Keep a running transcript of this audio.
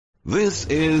This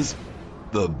is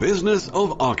The Business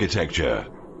of Architecture.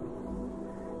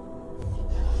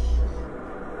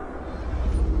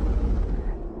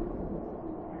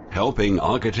 Helping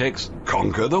architects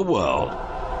conquer the world.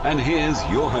 And here's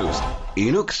your host,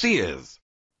 Enoch Sears.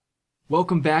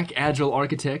 Welcome back, Agile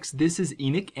Architects. This is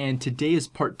Enoch, and today is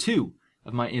part 2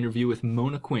 of my interview with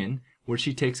Mona Quinn, where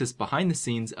she takes us behind the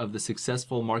scenes of the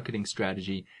successful marketing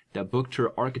strategy that booked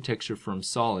her architecture firm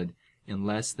solid in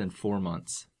less than 4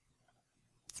 months.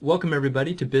 Welcome,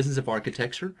 everybody, to Business of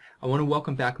Architecture. I want to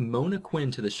welcome back Mona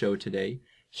Quinn to the show today.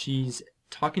 She's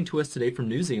talking to us today from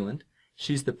New Zealand.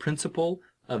 She's the principal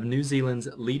of New Zealand's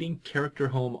leading character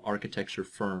home architecture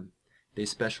firm. They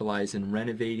specialize in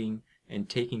renovating and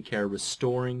taking care,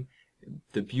 restoring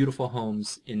the beautiful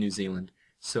homes in New Zealand.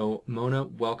 So, Mona,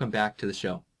 welcome back to the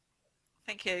show.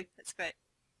 Thank you. That's great.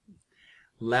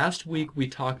 Last week we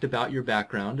talked about your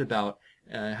background, about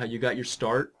how you got your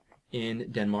start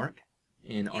in Denmark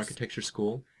in architecture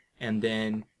school, and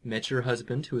then met your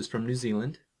husband, who is from New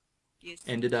Zealand. Yes.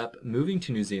 Ended up moving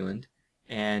to New Zealand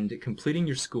and completing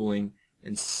your schooling,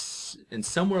 and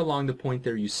somewhere along the point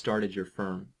there you started your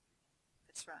firm.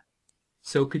 That's right.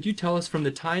 So could you tell us from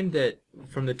the time that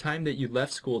you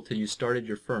left school till you started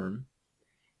your firm,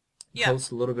 tell us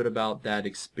a little bit about that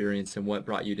experience and what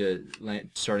brought you to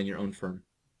starting your own firm?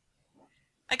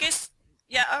 I guess,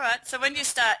 all right. So when you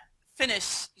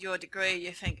finish your degree,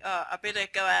 you think, oh, I better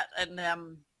go out and,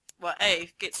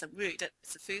 get some work.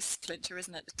 That's the first clincher,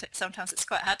 isn't it? Sometimes it's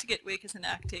quite hard to get work as an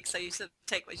architect, so you sort of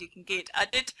take what you can get. I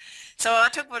did. So I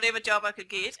took whatever job I could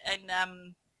get, and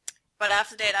but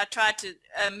after that I tried to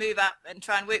move up and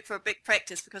try and work for a big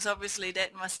practice, because obviously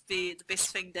that must be the best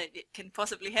thing that it can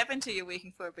possibly happen to you,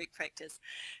 working for a big practice.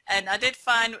 And I did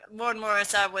find more and more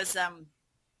as I was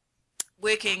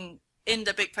working in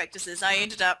the big practices, I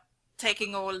ended up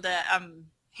taking all the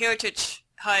heritage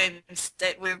homes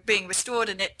that were being restored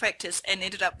in that practice and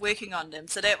ended up working on them.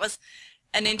 So that was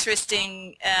an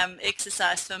interesting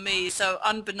exercise for me. So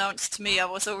unbeknownst to me, I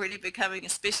was already becoming a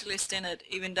specialist in it,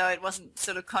 even though it wasn't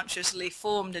sort of consciously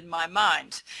formed in my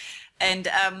mind. And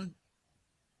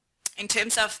in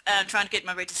terms of trying to get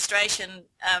my registration,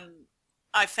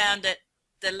 I found that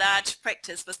the large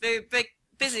practice was very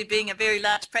busy being a very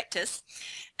large practice,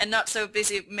 and not so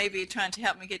busy maybe trying to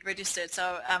help me get registered.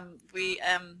 So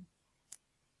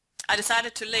I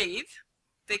decided to leave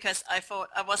because I thought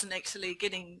I wasn't actually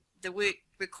getting the work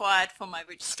required for my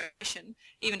registration,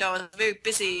 even though I was very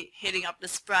busy heading up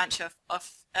this branch of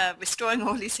restoring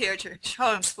all these heritage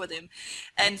homes for them.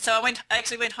 And so I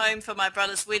actually went home for my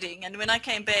brother's wedding, and when I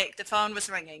came back the phone was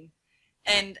ringing,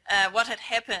 and what had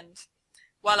happened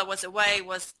while I was away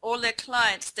was all the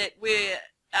clients that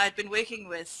I'd been working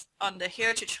with on the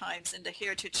heritage homes and the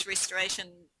heritage restoration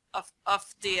of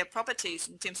their properties,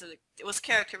 in terms of it was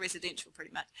character residential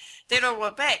pretty much. They all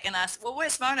were back and asked, well,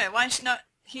 where's Mona? Why is she not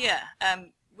here?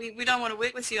 We don't want to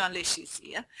work with you unless she's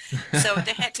here. So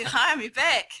they had to hire me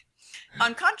back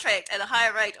on contract at a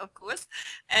higher rate, of course.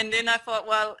 And then I thought,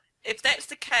 well, if that's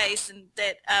the case, and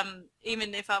that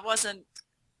even if I wasn't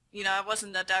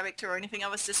a director or anything, I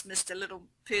was just a little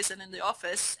person in the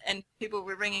office, and people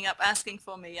were ringing up asking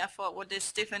for me. I thought, well,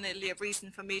 there's definitely a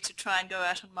reason for me to try and go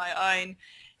out on my own,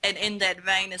 and in that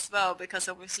vein as well, because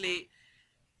obviously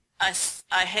I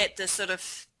had this sort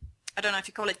of, I don't know if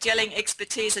you call it gelling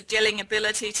expertise or gelling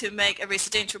ability to make a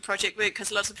residential project work,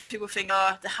 because lots of people think,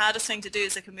 oh, the hardest thing to do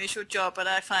is a commercial job, but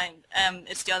I find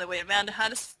it's the other way around. The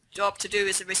hardest job to do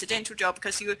is a residential job,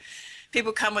 because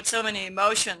people come with so many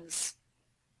emotions,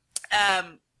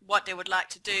 what they would like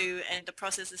to do, and the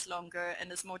process is longer and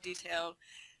there's more detail,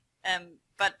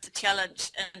 but the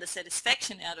challenge and the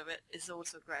satisfaction out of it is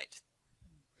also great.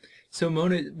 So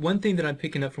Mona, one thing that I'm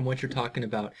picking up from what you're talking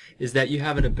about is that you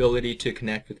have an ability to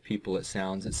connect with people. It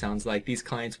sounds like these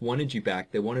clients wanted you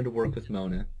back. They wanted to work with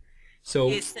Mona. So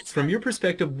yes, from your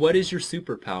perspective, what is your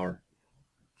superpower?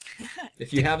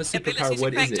 If you have a superpower,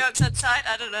 what is it? Jokes outside?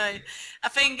 I don't know. I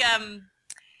think, I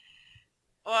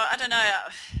don't know.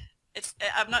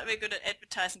 I'm not very good at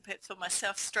advertising perhaps for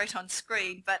myself straight on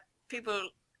screen, but people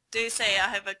do say I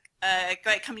have a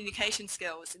great communication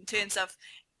skills in terms of,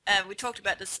 we talked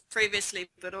about this previously,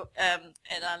 but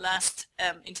in our last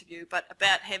interview, but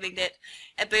about having that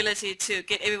ability to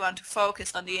get everyone to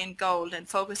focus on the end goal and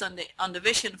focus on the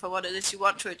vision for what it is you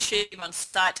want to achieve on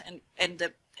site, and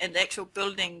the actual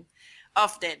building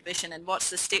of that vision, and what's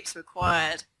the steps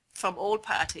required from all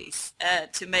parties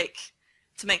to make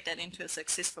that into a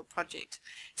successful project.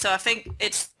 So I think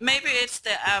maybe it's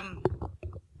the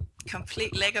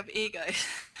complete lack of ego.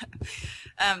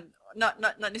 Not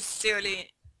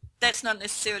necessarily. That's not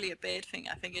necessarily a bad thing.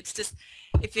 I think it's just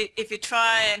if you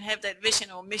try and have that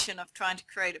vision or mission of trying to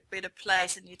create a better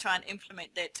place, and you try and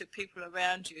implement that to people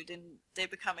around you, then they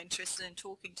become interested in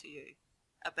talking to you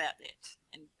about that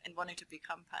and wanting to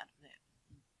become part of that.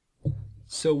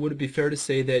 So would it be fair to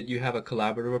say that you have a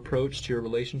collaborative approach to your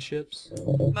relationships?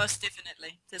 Most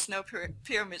definitely. There's no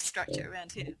pyramid structure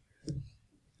around here.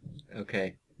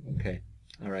 Okay.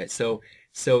 All right. So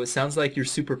it sounds like your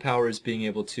superpower is being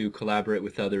able to collaborate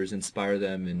with others, inspire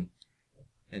them,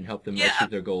 and help them achieve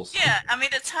their goals. Yeah, I mean,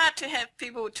 it's hard to have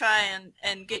people try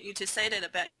and get you to say that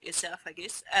about yourself, I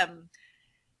guess.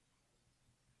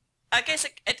 I guess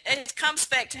it comes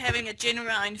back to having a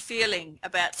genuine feeling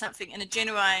about something and a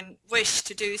genuine wish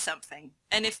to do something.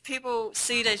 And if people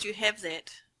see that you have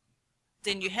that,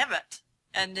 then you have it.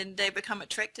 And then they become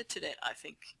attracted to that, I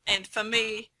think. And for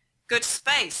me, good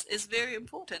space is very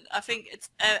important. I think it's,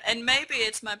 and maybe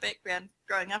it's my background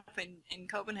growing up in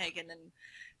Copenhagen and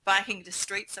biking the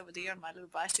streets over there on my little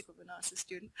bicycle when I was a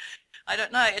student. I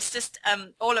don't know. It's just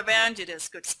all around you there's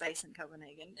good space in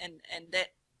Copenhagen, and that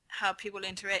how people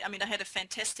interact. I mean, I had a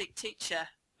fantastic teacher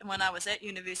when I was at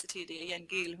university there, Jan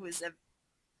Giel, who is a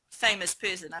famous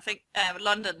person. I think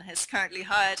London has currently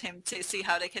hired him to see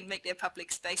how they can make their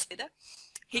public space better.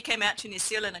 He came out to New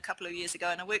Zealand a couple of years ago,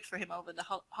 and I worked for him over the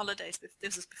holidays.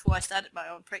 This was before I started my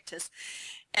own practice.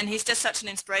 And he's just such an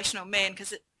inspirational man,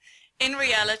 because in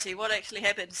reality, what actually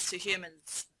happens to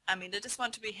humans, I mean, they just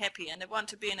want to be happy, and they want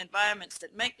to be in environments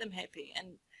that make them happy.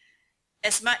 And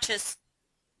as much as,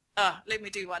 let me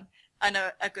do one. I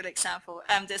know a good example.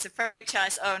 There's a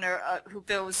franchise owner who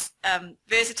builds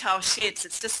versatile sheds.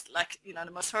 It's just like,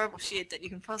 the most horrible shed that you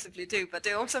can possibly do, but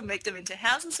they also make them into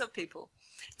houses of people.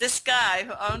 This guy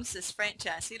who owns this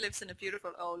franchise, he lives in a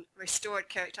beautiful old restored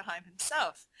character home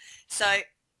himself. So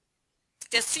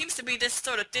there seems to be this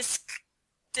sort of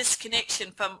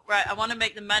disconnection from, right, I want to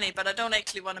make the money, but I don't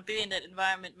actually want to be in that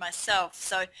environment myself.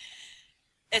 So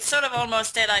it's sort of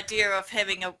almost that idea of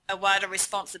having a wider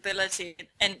responsibility,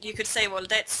 and you could say, well,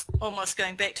 that's almost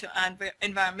going back to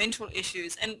environmental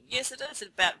issues. And yes, it is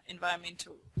about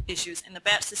environmental issues and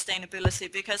about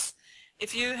sustainability, because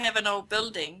if you have an old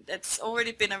building that's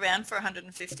already been around for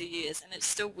 150 years and it's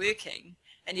still working,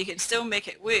 and you can still make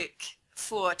it work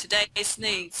for today's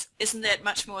needs, isn't that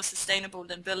much more sustainable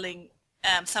than building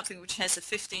something which has a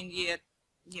 15-year,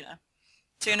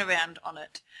 turnaround on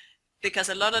it? Because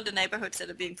a lot of the neighborhoods that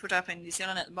are being put up in New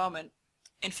Zealand at the moment,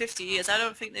 in 50 years, I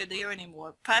don't think they're there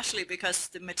anymore, partially because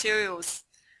the materials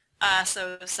are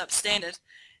so substandard,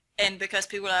 and because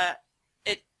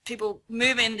people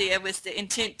move in there with the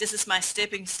intent, this is my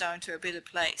stepping stone to a better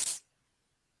place.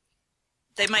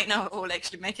 They might not all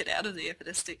actually make it out of there, but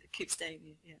they keep staying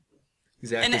there. Yeah.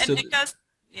 Exactly. And it goes,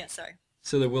 sorry.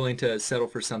 So they're willing to settle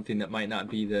for something that might not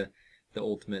be the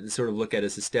ultimate, and sort of look at it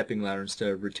as a stepping ladder instead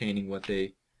of retaining what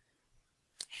they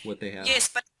have. Yes,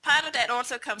 but part of that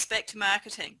also comes back to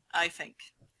marketing, I think,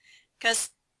 because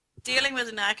dealing with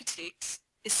an architect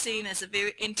is seen as a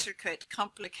very intricate,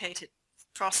 complicated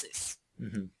process.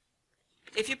 Mm-hmm.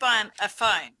 If you buy a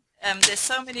phone, there's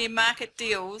so many market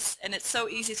deals, and it's so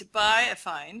easy to buy a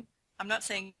phone. I'm not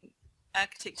saying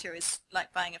architecture is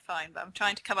like buying a phone, but I'm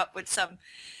trying to come up with some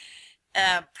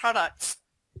products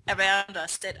around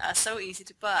us that are so easy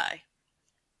to buy.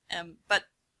 But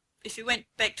if you went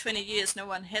back 20 years, no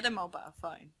one had a mobile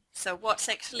phone. So what's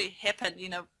actually happened,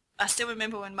 I still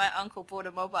remember when my uncle bought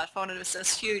a mobile phone, and it was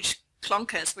those huge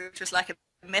clunkers, which was like a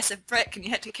massive brick, and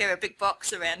you had to carry a big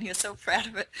box around. He was so proud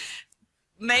of it.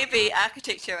 Maybe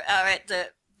architecture are at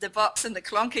the box and the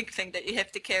clonking thing that you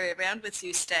have to carry around with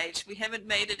you stage. We haven't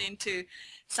made it into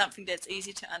something that's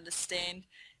easy to understand,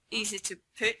 easy to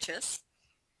purchase,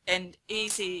 and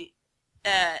easy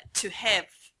to have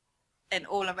and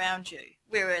all around you.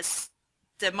 Whereas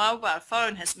the mobile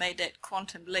phone has made that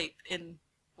quantum leap in,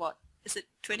 what, is it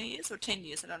 20 years or 10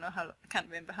 years? I don't know I can't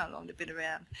remember how long they've been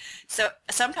around. So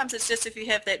sometimes it's just if you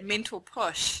have that mental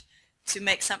push to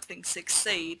make something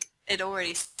succeed, it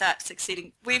already starts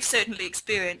succeeding. We've certainly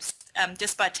experienced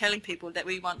just by telling people that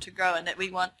we want to grow and that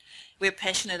we're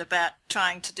passionate about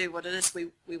trying to do what it is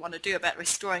we want to do about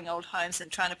restoring old homes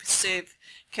and trying to preserve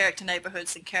character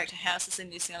neighbourhoods and character houses in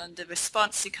New Zealand. The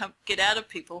response you get out of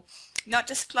people, not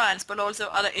just clients but also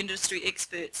other industry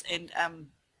experts and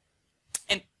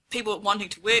people wanting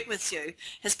to work with you,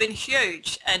 has been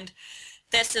huge. And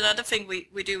that's another thing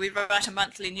we do. We write a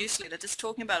monthly newsletter just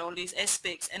talking about all these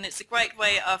aspects, and it's a great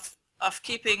way of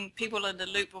keeping people in the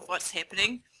loop of what's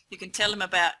happening. You can tell them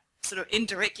about, sort of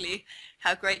indirectly,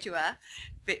 how great you are,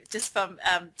 but just from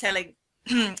telling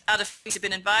other things have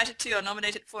been invited to or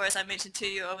nominated for. As I mentioned to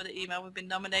you over the email, we've been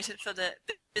nominated for the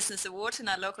Business Awards in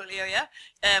our local area,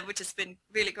 which has been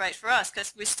really great for us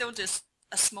because we're still just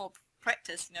a small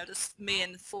practice, just me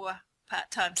and 4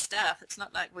 part-time staff. It's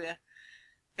not like we're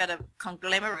got a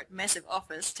conglomerate, massive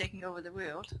office taking over the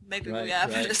world. Maybe we are,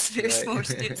 but it's very small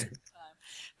steps at the time.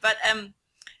 But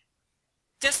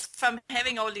just from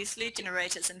having all these lead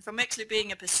generators and from actually being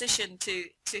in a position to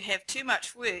have too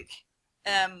much work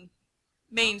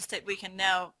means that we can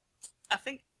now, I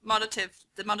think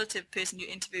the Monative person you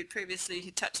interviewed previously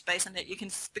who touched base on that, you can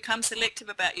become selective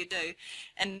about your do,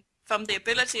 and from the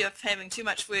ability of having too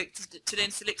much work to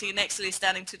then selecting and actually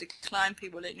starting to decline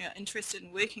people that you're interested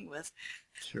in working with,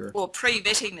 or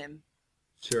pre-vetting them.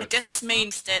 It just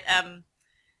means that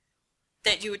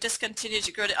that you would just continue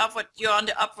to grow you're on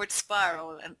the upward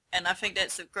spiral, and I think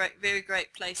that's a very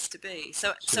great place to be.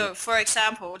 So for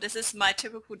example, this is my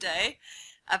typical day.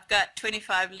 I've got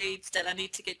 25 leads that I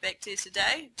need to get back to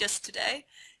just today,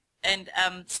 and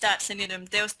start sending them.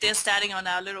 They're starting on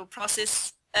our little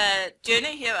process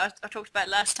journey here I talked about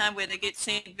last time, where they get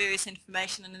sent various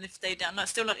information, and if they're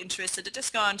still not interested, they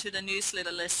just go onto the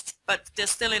newsletter list, but they're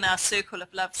still in our circle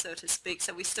of love, so to speak,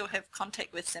 so we still have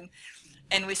contact with them,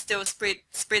 and we still spread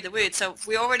the word. So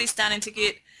we're already starting to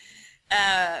get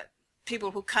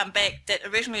people who come back that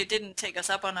originally didn't take us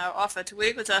up on our offer to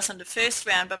work with us on the first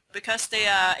round, but because they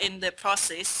are in the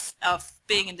process of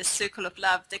being in the circle of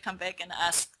love, they come back and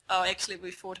ask, oh, actually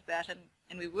we thought about it,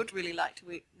 and we would really like to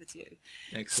work with you.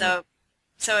 Excellent.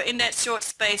 So in that short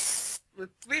space, we've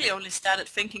really only started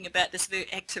thinking about this very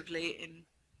actively in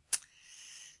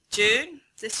June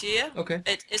this year. Okay.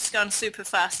 It's gone super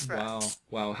fast for us.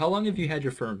 Wow. How long have you had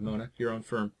your firm, Mona, your own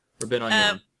firm, or been on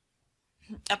your own?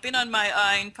 I've been on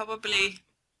my own probably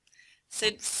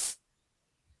since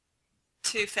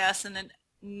 2009.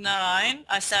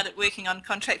 I started working on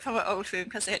contract for my old firm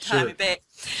because they had to hire me back.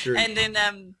 And then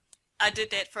I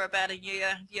did that for about a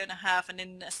year and a half, and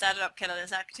then I started up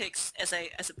Catalyst Architects as a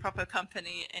proper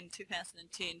company in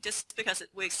 2010, just because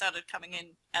work started coming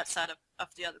in outside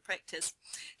of the other practice.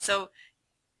 So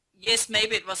yes,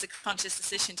 maybe it was a conscious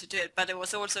decision to do it, but it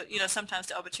was also, sometimes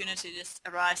the opportunity just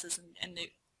arises, and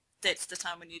that's the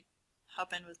time when you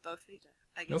hop in with both feet,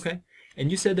 I guess. Okay. And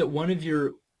you said that one of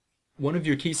your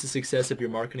keys to success of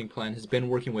your marketing plan has been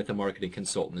working with a marketing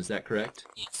consultant. Is that correct?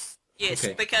 Yes,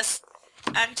 okay. Because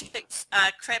architects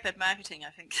are crap at marketing,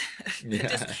 I think.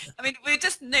 We've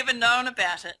just never known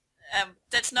about it.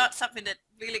 That's not something that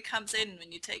really comes in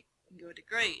when you take your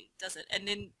degree, does it? And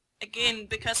then again,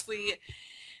 because we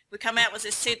come out with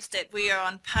a sense that we are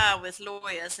on par with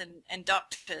lawyers and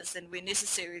doctors, and we're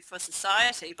necessary for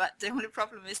society, but the only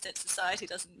problem is that society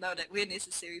doesn't know that we're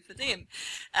necessary for them.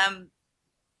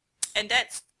 And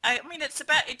that's, it's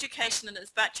about education, and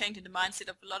it's about changing the mindset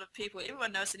of a lot of people.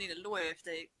 Everyone knows they need a lawyer if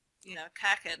they,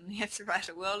 cack it and you have to write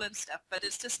a will and stuff, but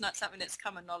it's just not something that's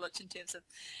common knowledge in terms of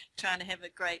trying to have a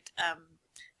great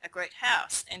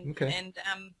house. And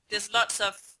there's lots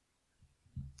of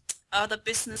other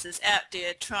businesses out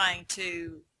there trying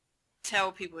to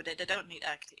tell people that they don't need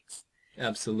architects.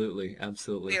 Absolutely.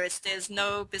 Whereas there's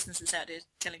no businesses out there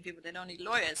telling people they don't need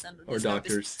lawyers, and or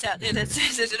doctors. No out there that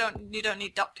says that you don't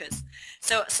need doctors.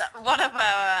 So one of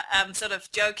our sort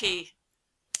of jokey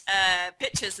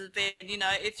pictures has been,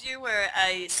 if you were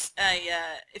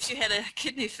if you had a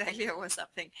kidney failure or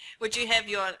something, would you have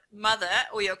your mother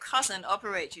or your cousin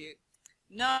operate you?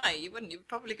 No, you wouldn't. You would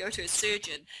probably go to a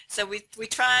surgeon. So we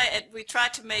try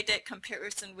to make that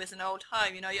comparison with an old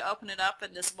home. You open it up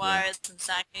and there's wires and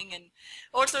sagging and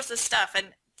all sorts of stuff.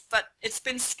 But it's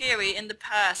been scary in the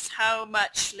past how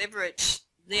much leverage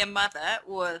their mother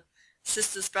or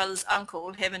sisters, brothers,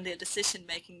 uncle have in their decision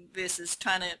making versus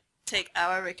trying to take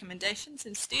our recommendations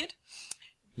instead.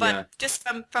 But just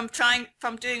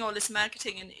from doing all this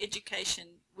marketing and education,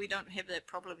 we don't have that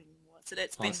problem anymore. So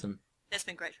that's awesome. That's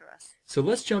been great for us. So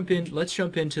let's jump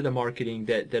into the marketing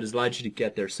that has allowed you to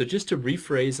get there. So just to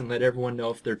rephrase and let everyone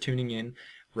know, if they're tuning in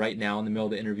right now in the middle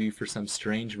of the interview for some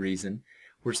strange reason,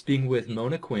 we're speaking with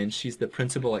Mona Quinn. She's the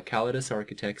principal at Calidus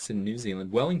Architects in New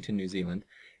Zealand, Wellington, New Zealand,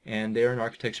 and they're an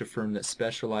architecture firm that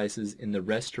specializes in the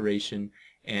restoration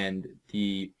and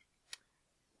the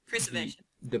preservation.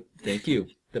 Thank you.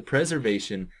 The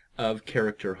preservation of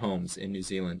character homes in New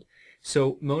Zealand.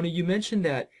 So Mona, you mentioned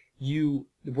that you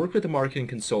work with a marketing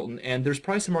consultant, and there's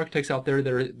probably some architects out there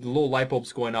that are the little light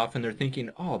bulbs going off, and they're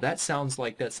thinking, "Oh, that sounds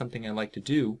like that's something I like to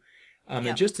do."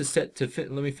 And just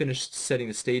let me finish setting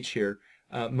the stage here.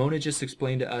 Mona just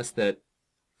explained to us that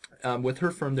with her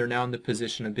firm, they're now in the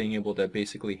position of being able to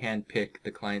basically handpick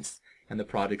the clients and the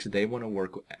projects they want to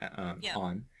work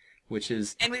on. which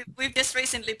is And we've just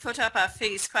recently put up our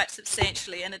fees quite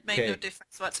substantially, and it made no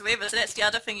difference whatsoever. So that's the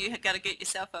other thing you have got to get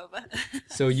yourself over.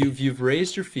 so you've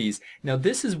raised your fees. Now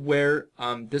this is where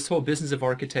this whole Business of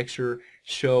Architecture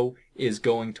show is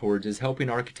going towards, is helping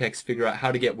architects figure out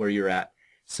how to get where you're at.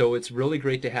 So it's really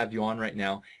great to have you on right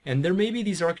now. And there may be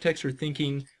these architects are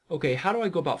thinking, okay, how do I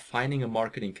go about finding a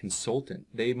marketing consultant?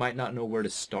 They might not know where to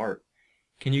start.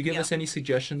 Can you give us any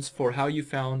suggestions for how you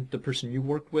found the person you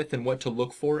worked with and what to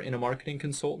look for in a marketing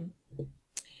consultant?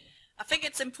 I think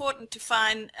it's important to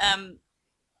find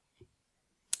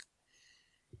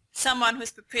someone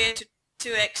who's prepared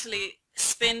to actually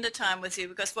spend the time with you,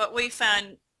 because what we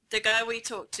found, the guy we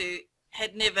talked to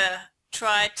had never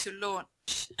tried to launch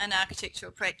an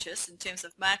architectural practice in terms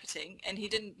of marketing, and he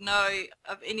didn't know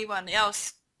of anyone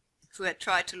else who had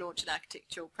tried to launch an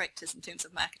architectural practice in terms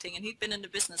of marketing, and he'd been in the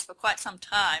business for quite some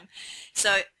time.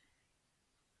 So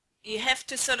you have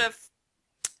to sort of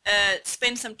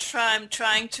spend some time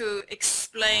trying to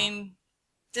explain.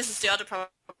 This is the other problem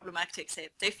architects have.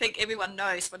 They think everyone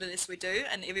knows what it is we do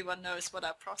and everyone knows what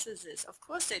our process is. Of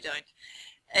course they don't.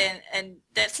 And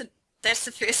that's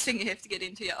the first thing you have to get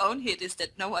into your own head, is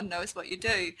that no one knows what you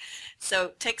do.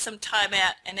 So take some time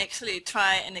out and actually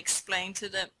try and explain to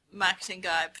the marketing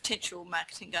guy, potential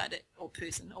marketing guy or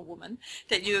person or woman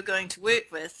that you are going to work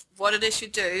with, what it is you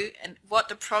do and what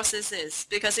the process is.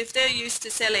 Because if they're used to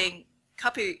selling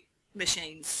copy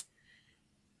machines,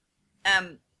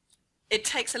 it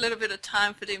takes a little bit of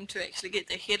time for them to actually get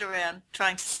their head around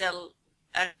trying to sell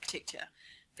architecture.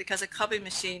 Because a copy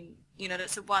machine, you know,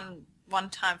 that's a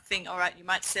one-time thing. All right, you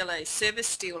might sell a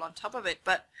service deal on top of it,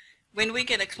 but when we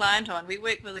get a client on, we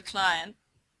work with a client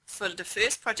for the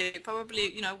first project,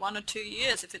 probably, you know, 1 or 2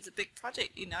 years if it's a big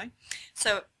project, you know.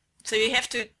 So you have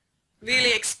to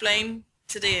really explain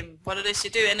to them what it is you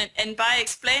do, and by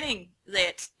explaining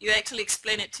that, you actually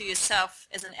explain it to yourself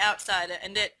as an outsider,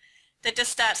 and that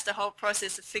just starts the whole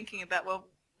process of thinking about, well,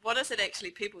 what is it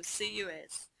actually people see you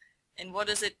as, and what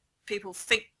is it people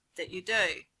think that you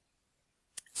do.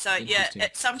 So yeah,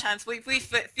 sometimes we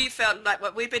felt like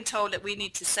what we've been told that we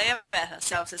need to say about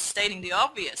ourselves is stating the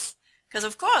obvious, because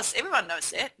of course everyone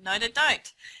knows that. No, they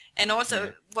don't. And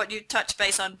also what you touched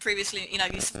base on previously, you know,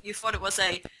 you thought it was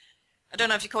I don't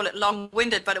know if you call it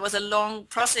long-winded, but it was a long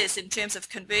process in terms of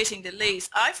converting the leads.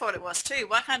 I thought it was too.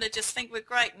 Why can't they just think we're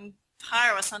great and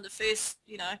hire us on the first,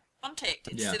 you know, contact,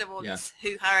 instead of all this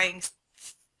hoo-harring,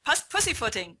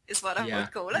 pussyfooting is what I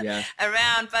would call it,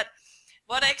 around. But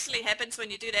what actually happens when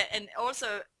you do that, and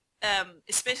also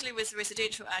especially with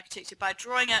residential architecture, by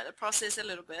drawing out the process a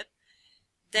little bit,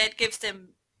 that gives them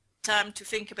time to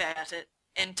think about it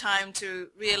and time to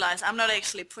realize I'm not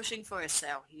actually pushing for a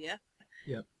sale here.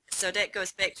 So that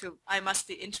goes back to, I must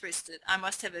be interested. I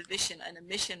must have a vision and a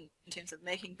mission in terms of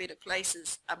making better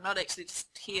places. I'm not actually just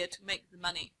here to make the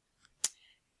money.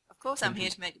 Of course I'm here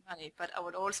to make the money, but I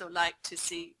would also like to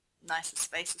see nicer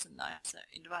spaces and nicer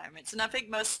environments. And I think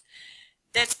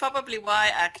that's probably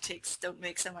why architects don't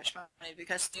make so much money,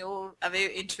 because they all are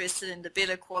very interested in the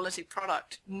better quality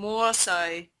product, more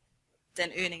so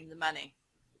than earning the money.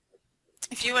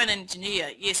 If you were an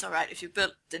engineer, yes, all right, if you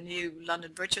built the new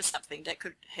London Bridge or something, that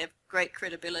could have great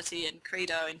credibility and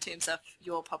credo in terms of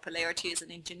your popularity as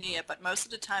an engineer, but most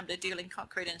of the time they're dealing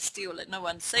concrete and steel that no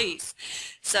one sees.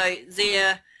 So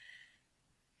their,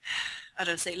 I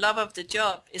don't say, love of the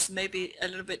job is maybe a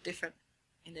little bit different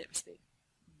in that respect.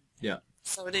 Yeah.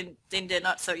 So then they're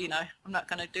not so, you know, I'm not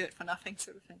going to do it for nothing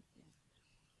sort of thing.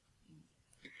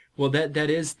 Well, that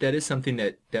is something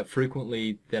that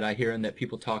frequently that I hear and that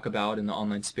people talk about in the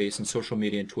online space and social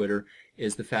media and Twitter,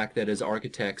 is the fact that as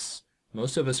architects,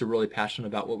 most of us are really passionate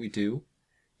about what we do.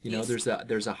 You know, there's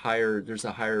a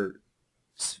higher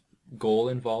goal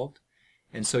involved,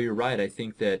 and so you're right. I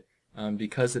think that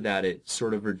because of that, it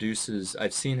sort of reduces.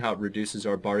 I've seen how it reduces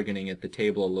our bargaining at the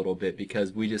table a little bit,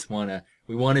 because we just want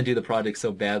to do the project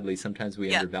so badly. Sometimes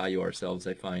we undervalue ourselves,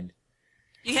 I find.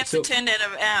 You have to turn that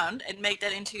around and make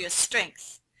that into your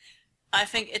strength. I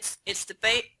think it's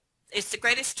the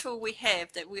greatest tool we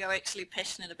have, that we are actually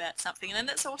passionate about something, and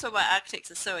that's also why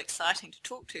architects are so exciting to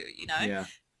talk to. You know,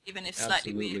 even if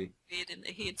slightly weird in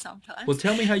the head sometimes. Well,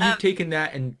 tell me how you've taken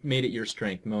that and made it your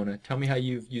strength, Mona. Tell me how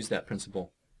you've used that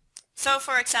principle. So,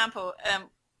 for example,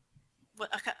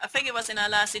 I think it was in our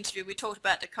last interview, we talked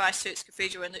about the Christchurch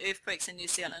Cathedral and the earthquakes in New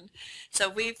Zealand. So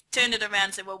we've turned it around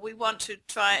and said, well, we want to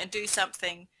try and do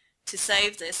something to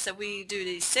save this. So we do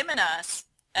these seminars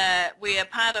where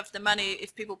part of the money,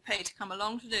 if people pay to come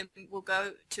along to them, will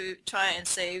go to try and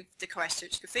save the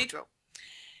Christchurch Cathedral.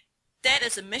 That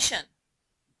is a mission.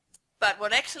 But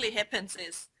what actually happens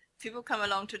is people come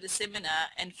along to the seminar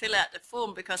and fill out the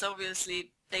form because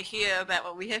obviously they hear about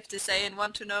what we have to say and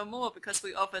want to know more because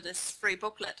we offer this free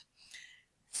booklet.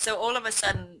 So all of a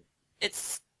sudden,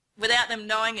 it's without them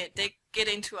knowing it, they get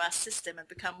into our system and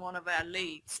become one of our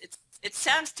leads. It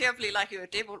sounds terribly like you're a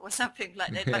devil or something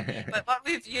like that, but what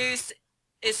we've used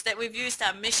is that we've used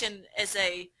our mission as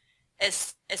a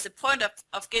point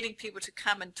of getting people to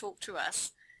come and talk to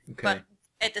us. Okay. But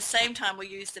at the same time, we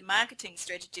use the marketing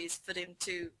strategies for them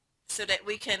so that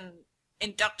we can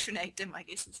indoctrinate them, I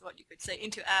guess is what you could say,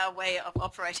 into our way of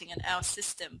operating in our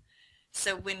system.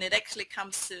 So when it actually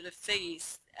comes to the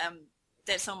fees,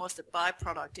 that's almost a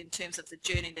byproduct in terms of the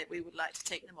journey that we would like to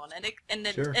take them on. And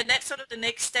that's sort of the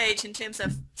next stage in terms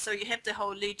of, so you have the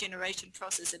whole lead generation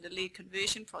process and the lead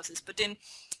conversion process. But then,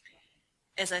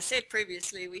 as I said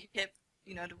previously, we have,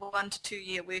 the 1 to 2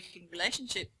 year working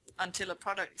relationship until a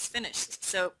product is finished.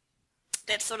 So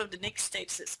that's sort of the next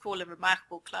stage that's called a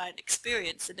remarkable client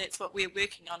experience, and that's what we're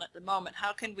working on at the moment.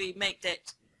 How can we make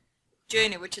that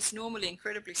journey, which is normally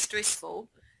incredibly stressful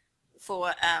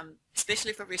for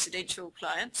especially for residential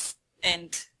clients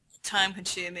and time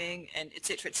consuming and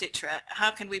etc., how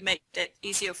can we make that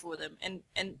easier for them, and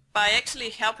by actually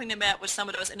helping them out with some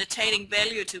of those and attaining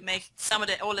value to make some of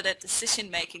that, all of that decision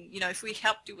making, if we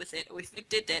helped you with it, or if we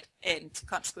did that and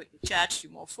consequently charged you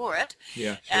more for it,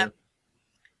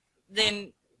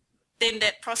 then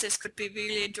that process could be a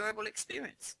really enjoyable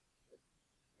experience.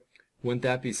 Wouldn't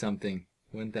that be something?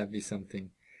 Wouldn't that be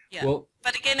something? Yeah. Well,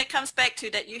 but again, it comes back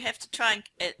to that you have to try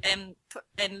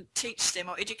and teach them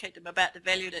or educate them about the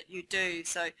value that you do,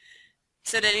 so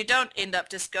that you don't end up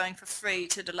just going for free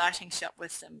to the lighting shop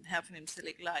with them, helping them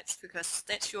select lights, because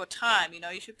that's your time.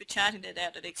 You should be charging that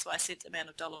out at XYZ amount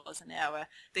of dollars an hour,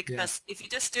 because if you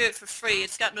just do it for free,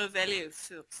 it's got no value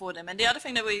for them. And the other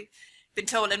thing that we've been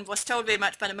told, and was told very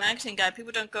much by the marketing guy,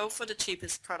 people don't go for the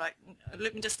cheapest product.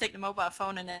 Let me just take the mobile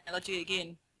phone analogy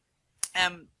again.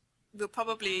 We'll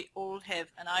probably all have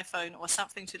an iPhone or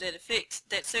something to that effect.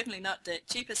 That's certainly not the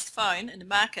cheapest phone in the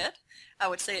market. I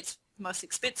would say it's the most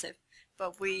expensive,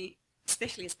 but we,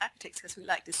 especially as architects, because we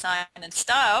like design and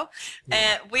style,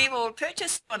 we will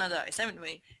purchase one of those, haven't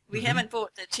we? We haven't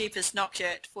bought the cheapest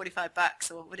Nokia at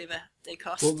 $45 or whatever they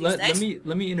cost these days.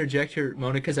 Let me interject here,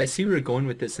 Mona, because I see where you're going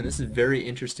with this, and this is a very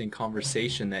interesting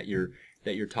conversation that you're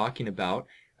talking about.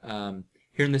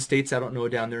 Here in the States, I don't know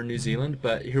down there in New Zealand,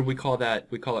 but here we call it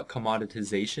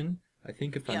commoditization, I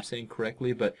think, if I'm saying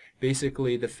correctly. But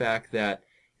basically the fact that,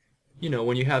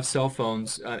 when you have cell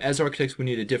phones, as architects, we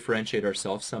need to differentiate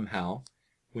ourselves somehow.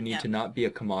 We need to not be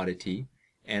a commodity,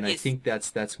 and I think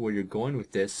that's where you're going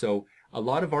with this. So a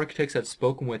lot of architects I've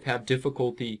spoken with have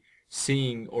difficulty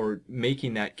seeing or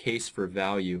making that case for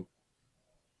value.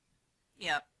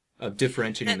 Yeah. Of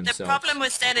differentiating themselves. The problem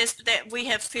with that is that we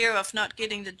have fear of not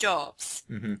getting the jobs.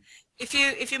 If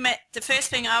you met, the first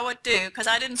thing I would do, because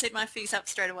I didn't set my fees up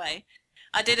straight away,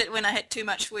 I did it when I had too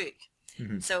much work.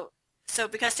 So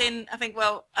because then I think,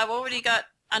 well, I've already got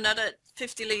another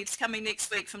 50 leads coming next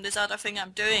week from this other thing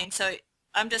I'm doing, so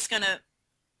I'm just going to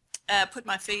put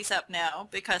my fees up now,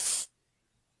 because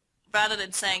rather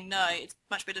than saying no, it's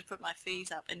much better to put my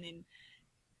fees up and then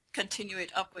continue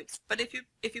it upwards. But if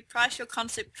you price your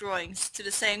concept drawings to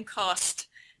the same cost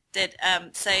that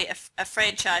say a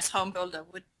franchise home builder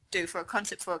would do for a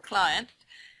concept for a client,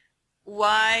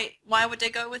 why would they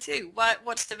go with you?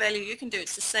 What's the value you can do?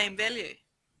 It's the same value.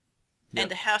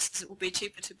 And the houses will be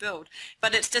cheaper to build.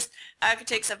 But it's just,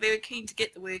 architects are very keen to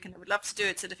get the work and they would love to do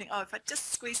it, so they think, oh, if I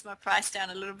just squeeze my price down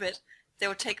a little bit, they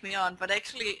will take me on. But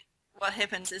actually what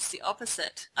happens is the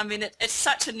opposite. I mean, it's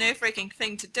such a nerve-wracking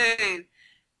thing to do.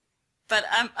 But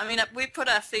we put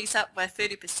our fees up by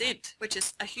 30%, which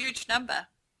is a huge number,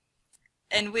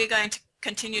 and we're going to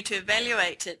continue to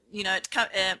evaluate it.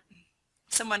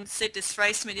 Someone said this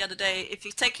phrase to me the other day: if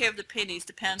you take care of the pennies,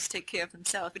 the pounds take care of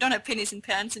themselves. We don't have pennies and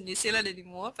pounds in New Zealand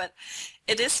anymore, but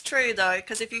it is true though,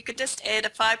 because if you could just add a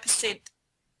 5%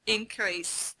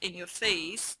 increase in your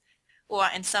fees, or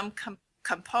in some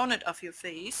component of your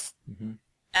fees,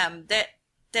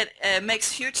 that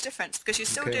makes a huge difference, because you're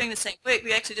still doing the same work.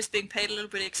 We're actually just being paid a little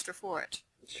bit extra for it.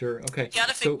 Sure. Okay. The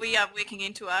other thing we are working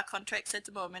into our contracts at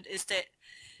the moment is that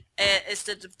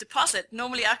the deposit.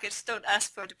 Normally architects don't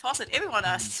ask for a deposit. Everyone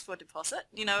asks for a deposit.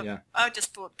 I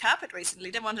just bought carpet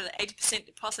recently. They wanted an 80%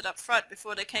 deposit up front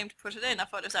before they came to put it in. I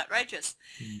thought it was outrageous.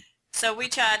 So we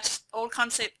charge all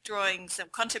concept drawings and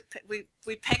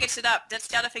we package it up. That's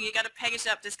the other thing. You got to package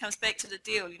it up. This comes back to the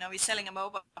deal. We're selling a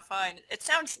mobile phone. It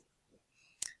sounds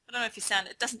I don't know if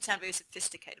it doesn't sound very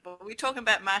sophisticated, but we're talking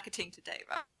about marketing today,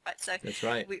 right? So That's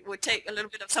right. we'll take a little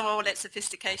bit of some of all that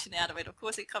sophistication out of it. Of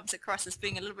course, it comes across as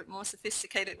being a little bit more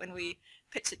sophisticated when we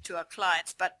pitch it to our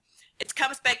clients, but it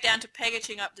comes back down to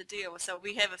packaging up the deal. So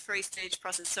we have a three-stage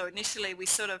process. So initially we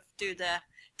sort of do the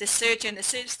search and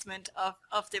assessment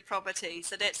of their property.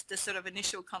 So that's the sort of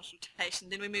initial consultation.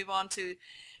 Then we move on to,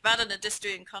 rather than just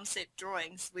doing concept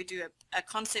drawings, we do a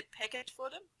concept package for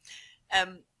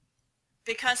them.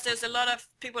 Because there's a lot of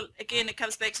people, again, it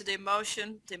comes back to the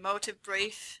emotion, the emotive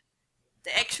brief,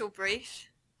 the actual brief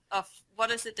of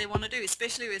what is it they want to do,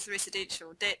 especially with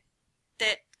residential.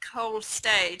 That whole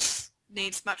stage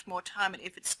needs much more time and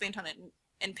effort spent on it.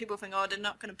 And people think, oh, they're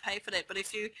not going to pay for that. But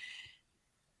if you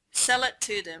sell it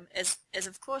to them as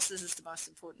of course this is the most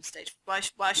important stage,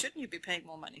 why shouldn't you be paying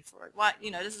more money for it? Why,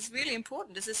 this is really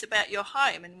important. This is about your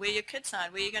home and where your kids are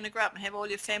and where you're going to grow up and have all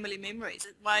your family memories.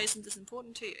 Why isn't this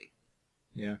important to you?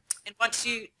 Yeah. And once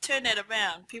you turn that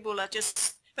around, people are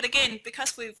just, but again,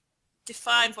 because we've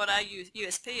defined what our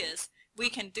USP is, we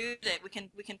can do that. We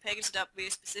can package it up very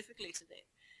specifically to that.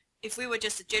 If we were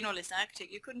just a generalist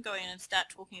architect, you couldn't go in and start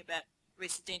talking about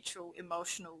residential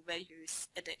emotional values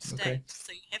at that stage. Okay.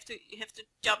 So you have to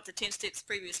jump the 10 steps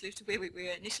previously to where we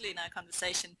were initially in our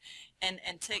conversation and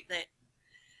take that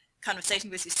conversation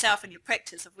with yourself and your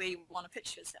practice of where you want to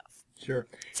pitch yourself. Sure.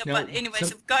 So, now, but anyway,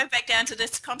 so going back down to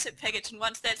this concept package, and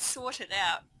once that's sorted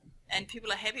out and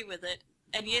people are happy with it,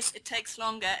 and yes, it takes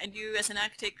longer, and you as an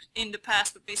architect in the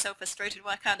past would be so frustrated,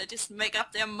 why can't they just make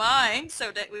up their mind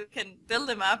so that we can build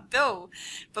them up,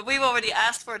 but we've already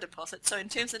asked for a deposit, so in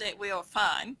terms of that we are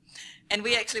fine, and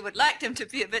we actually would like them to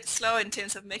be a bit slow in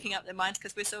terms of making up their minds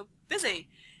because we're so busy.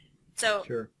 So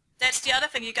sure. That's the other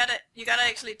thing, you gotta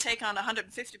actually take on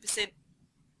 150%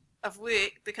 of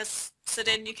work, because so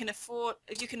then you can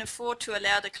afford to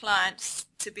allow the clients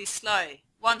to be slow.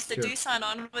 Once they Sure. do sign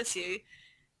on with you,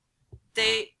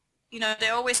 they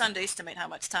always underestimate how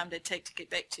much time they take to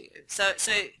get back to you. So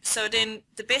then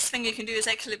the best thing you can do is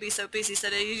actually be so busy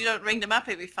so that you don't ring them up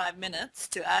every 5 minutes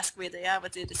to ask where they are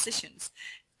with their decisions.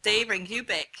 They ring you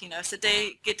back, so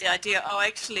they get the idea, oh,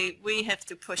 actually, we have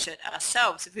to push it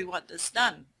ourselves if we want this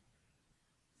done.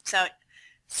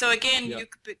 So again, Yep. you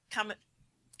could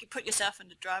you put yourself in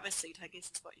the driver's seat, I guess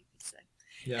is what you could say.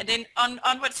 Yeah. And then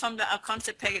onwards from our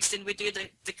concept package, then we do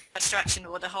the construction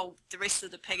or the rest of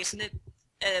the package, and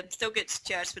it still gets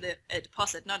charged with a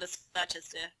deposit, not as much as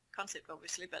the concept,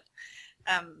 obviously, but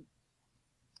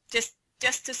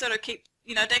just to sort of keep,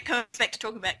 that comes back to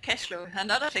talking about cash flow,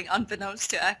 another thing unbeknownst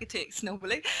to architects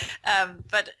normally,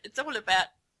 but it's all about,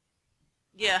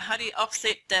 how do you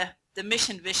offset the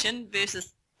mission vision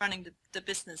versus running the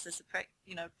business as a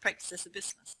practice as a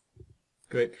business.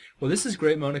 Great. Well, this is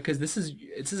great, Mona, because this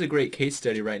is a great case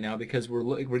study right now, because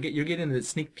you're getting a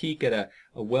sneak peek at a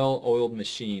well-oiled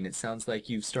machine. It sounds like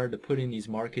you've started to put in these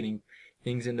marketing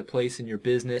things into place in your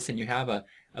business, and you have a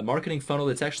marketing funnel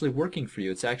that's actually working for you.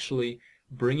 It's actually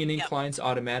bringing in Yep. clients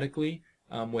automatically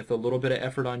with a little bit of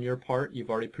effort on your part.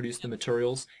 You've already produced the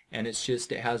materials, and it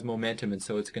has momentum, and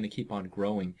so it's going to keep on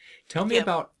growing. Tell me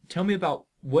Yep. about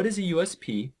what is a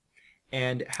USP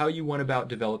and how you went about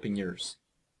developing yours.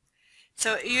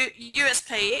 So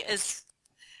USP is,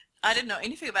 I didn't know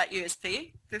anything about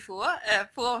USP before,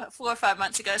 4 or 5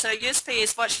 months ago. So USP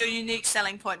is, what's your unique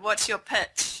selling point? What's your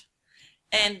pitch?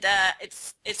 And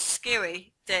it's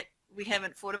scary that we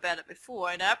haven't thought about it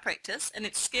before in our practice, and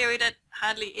it's scary that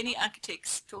hardly any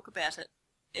architects talk about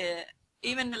it.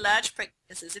 Even the large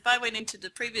practices, if I went into the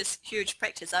previous huge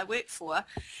practice I worked for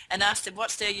and asked them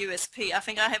what's their USP, I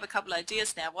think I have a couple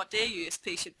ideas now what their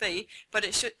USP should be, but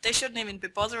they shouldn't even be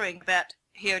bothering about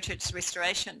heritage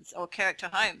restorations or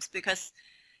character homes, because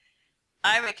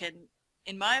I reckon,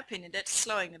 in my opinion, that's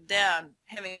slowing them down,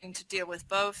 having to deal with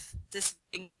both this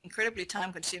incredibly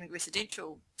time-consuming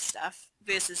residential stuff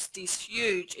versus these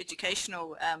huge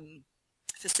educational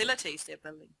facilities they're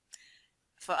building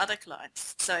for other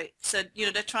clients. So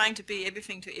they're trying to be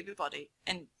everything to everybody,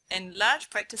 and large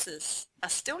practices are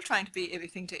still trying to be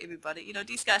everything to everybody.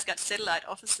 These guys got satellite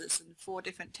offices in 4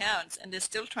 different towns, and they're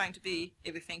still trying to be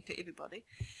everything to everybody.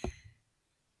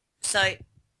 So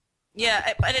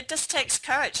but it just takes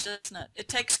courage, doesn't it? It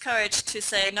takes courage to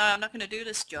say, no, I'm not going to do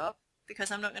this job because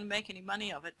I'm not going to make any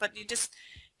money of it. But you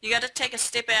got to take a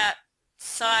step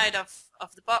outside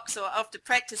of the box or of the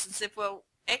practice and say, well,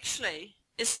 actually,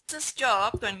 is this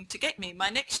job going to get me my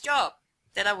next job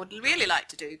that I would really like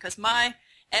to do? Because my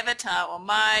avatar or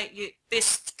my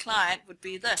best client would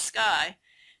be this guy.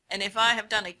 And if I have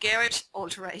done a garage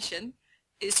alteration,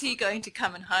 is he going to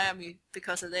come and hire me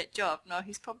because of that job? No,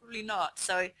 he's probably not.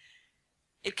 So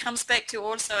it comes back to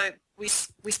also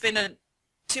we spend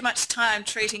too much time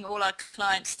treating all our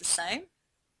clients the same,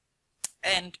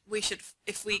 and we should,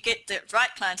 if we get the right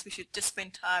clients, we should just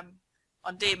spend time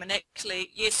on them, and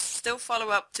actually, yes, still follow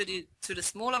up to the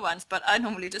smaller ones, but I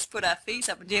normally just put our fees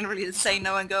up and generally say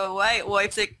no and go away, or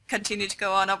if they continue to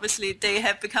go on, obviously they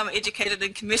have become educated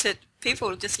and committed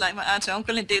people, just like my aunt and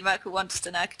uncle in Denmark who wants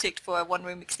an architect for a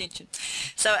one-room extension.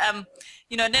 So,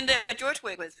 you know, and then they're a joy to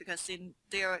work with because then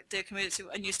they're committed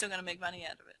to, and you're still going to make money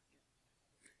out of it.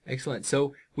 Excellent.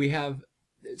 So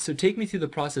take me through the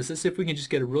process. Let's see if we can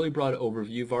just get a really broad overview.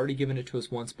 You've already given it to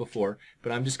us once before,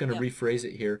 but I'm just going to rephrase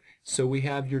it here. So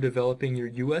you're developing your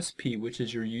USP, which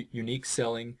is your unique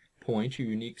selling point, your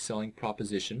unique selling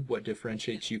proposition, what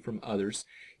differentiates you from others.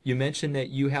 You mentioned that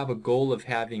you have a goal of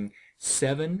having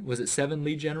 7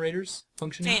 lead generators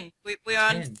functioning? 10. We're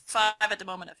on 5 at the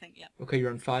moment, I think, yeah. Okay,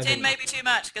 you're on 5. 10 may be too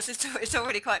much because it's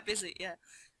already quite busy, yeah.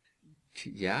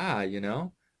 Yeah, you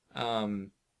know.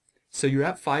 So you're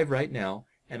at 5 right now.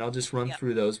 And I'll just run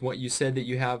through those. What you said that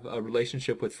you have a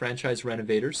relationship with franchise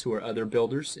renovators who are other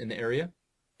builders in the area.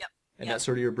 Yep. And that's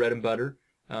sort of your bread and butter,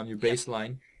 your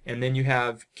baseline. And then you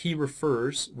have key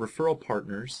referral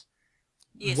partners.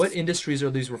 Yes. What industries are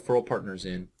these referral partners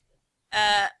in?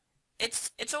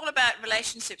 It's all about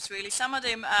relationships, really. Some of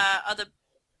them are other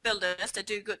builders that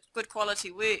do good quality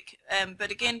work,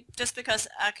 but again, just because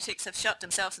architects have shot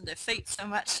themselves in their feet so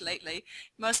much lately,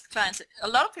 most clients, a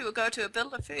lot of people go to a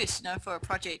builder first, you know, for a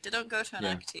project. They don't go to an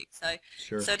architect.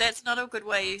 So that's not a good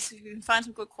way. So you can find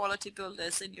some good quality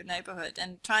builders in your neighborhood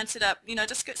and try and set up, you know,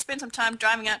 just spend some time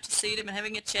driving out to see them and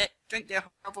having a chat, drink their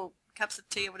horrible cups of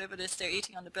tea or whatever it is they're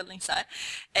eating on the building site,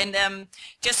 and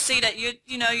just see that you're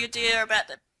there about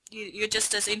that. You're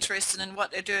just as interested in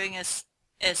what they're doing as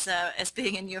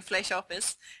being in your flash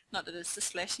office. Not that it's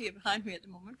this flash here behind me at the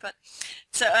moment, but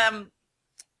so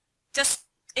just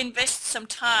invest some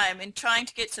time in trying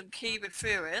to get some key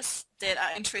referrers that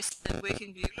are interested in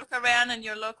working with you. Look around in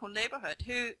your local neighborhood.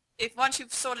 If once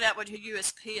you've sorted out what your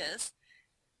USP is,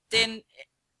 then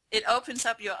it opens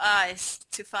up your eyes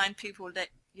to find people that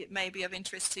it may be of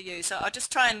interest to you. So I'll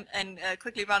just try and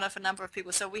quickly run off a number of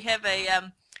people. So we have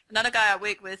another guy I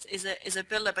work with is a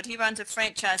builder, but he runs a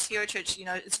franchise heritage. You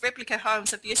know, it's replica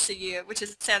homes of yesteryear, which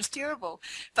sounds terrible.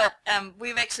 But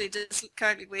we're actually just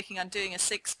currently working on doing a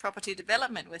 6 property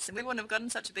development with him. We wouldn't have gotten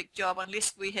such a big job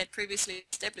unless we had previously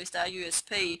established our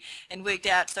USP and worked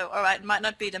out. So all right, it might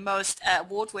not be the most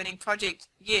award-winning project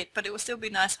yet, but it will still be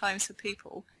nice homes for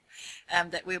people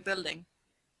that we're building.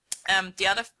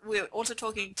 We're also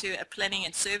talking to a planning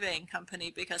and surveying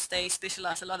company because they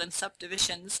specialize a lot in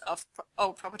subdivisions of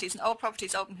old properties, and old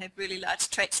properties often have really large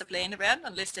tracts of land around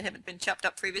unless they haven't been chopped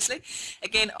up previously.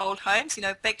 Again, old homes, you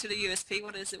know, back to the USP,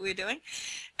 what is it we're doing?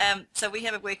 So we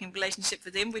have a working relationship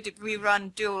with them. We run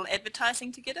dual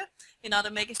advertising together in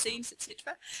other magazines,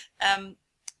 etc.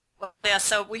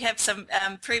 So we have some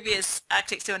previous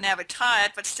architects who are now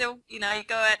retired, but still, you know, you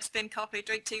go out, spend coffee,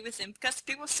 drink tea with them, because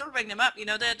people still bring them up. You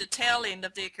know, they're at the tail end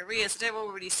of their careers. They've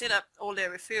already set up all their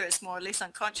referrers more or less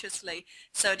unconsciously.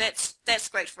 So that's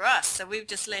great for us. So we've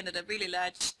just landed a really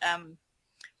large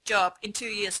job in 2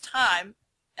 years' time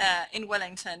in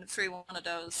Wellington through one of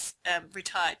those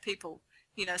retired people.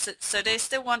 You know, so they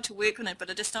still want to work on it, but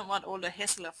they just don't want all the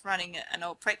hassle of running an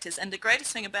old practice. And the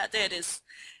greatest thing about that is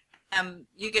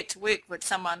you get to work with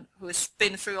someone who has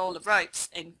been through all the ropes,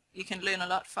 and you can learn a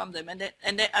lot from them. And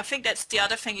I think that's the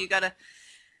other thing you got to,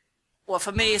 well,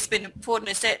 for me it's been important,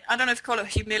 is that, I don't know if you call it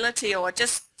humility or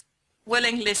just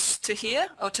willingness to hear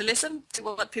or to listen to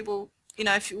what people, you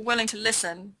know, if you're willing to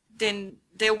listen, then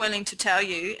they're willing to tell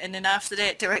you, and then after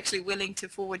that they're actually willing to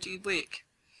forward you work.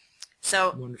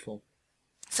 So wonderful.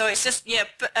 So it's just,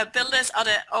 builders,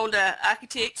 other older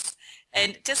architects,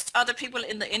 and just other people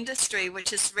in the industry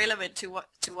which is relevant to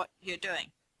what you're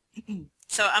doing.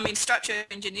 So I mean, structural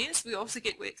engineers, we also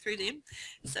get work through them.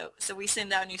 So we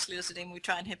send our newsletters to them. We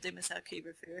try and have them as our key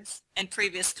referrers. And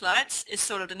previous clients is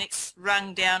sort of the next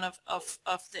rung down of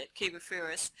that key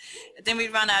referrers. Then we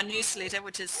run our newsletter,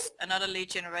 which is another lead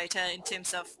generator in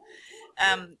terms of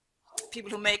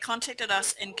people who may contacted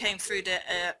us and came through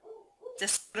the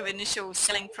sort of initial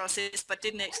selling process, but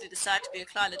didn't actually decide to be a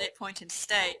client at that point in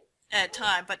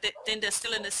time, but then they're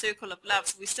still in the circle of love,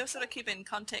 so we still sort of keep in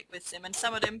contact with them, and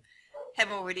some of them have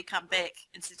already come back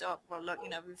and said, oh, well, look, you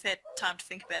know, we've had time to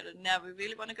think about it, and now we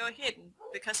really want to go ahead, and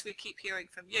because we keep hearing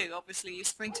from you, obviously you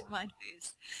spring to mind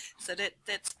first, so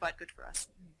that's quite good for us.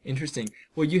 Interesting.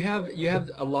 Well, you have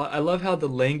a lot. I love how the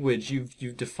language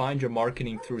you've defined your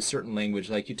marketing through a certain language.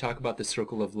 Like you talk about the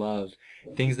circle of love,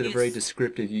 things that are very Yes.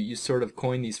 descriptive. You sort of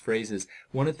coin these phrases.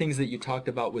 One of the things that you talked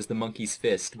about was the monkey's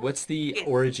fist. What's the Yes.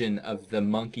 origin of the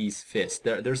monkey's fist?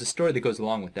 There's a story that goes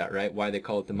along with that, right? Why they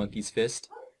call it the monkey's fist?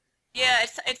 Yeah,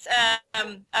 it's I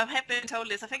have been told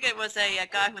this. I think it was a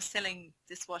guy who was selling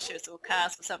dishwashers or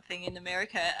cars or something in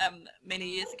America many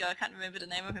years ago. I can't remember the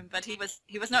name of him, but he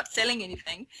was not selling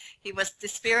anything. He was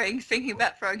despairing, thinking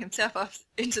about throwing himself off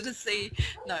into the sea.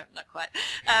 No, not quite.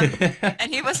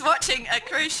 And he was watching a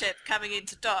cruise ship coming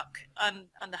into dock on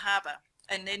the harbour,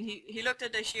 and then he looked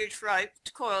at a huge rope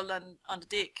coiled on the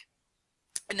deck,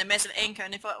 and a massive anchor,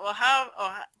 and he thought, well,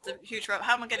 the huge rope,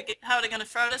 how are they going to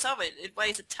throw this over? It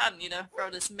weighs a ton, throw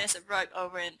this massive rope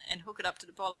over and hook it up to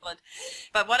the bollard.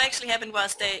 But what actually happened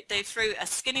was they threw a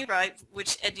skinny rope,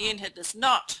 which at the end had this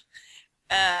knot,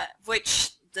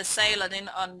 which the sailor then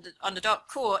on the dock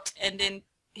caught, and then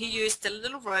he used the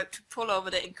little rope to pull over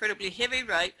the incredibly heavy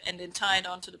rope and then tie it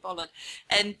onto the bollard.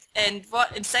 And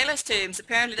what in sailors' terms,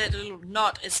 apparently that little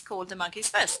knot is called the monkey's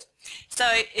fist. So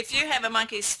if you have a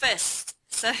monkey's fist,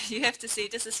 so you have to see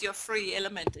this is your free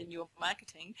element in your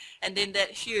marketing, and then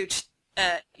that huge,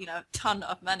 ton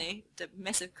of money, the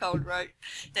massive cold rope,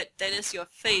 that is your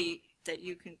fee that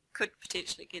you could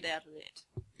potentially get out of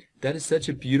that. That is such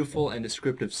a beautiful and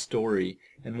descriptive story.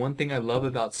 And one thing I love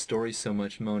about stories so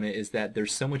much, Mona, is that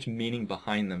there's so much meaning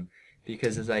behind them.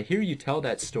 Because as I hear you tell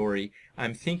that story,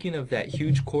 I'm thinking of that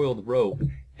huge coiled rope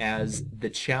as the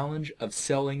challenge of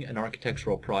selling an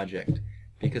architectural project.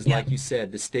 Because like you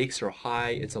said, the stakes are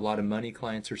high, it's a lot of money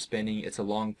clients are spending, it's a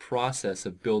long process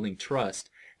of building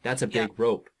trust. That's a big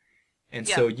rope. And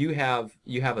so you have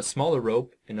a smaller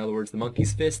rope, in other words, the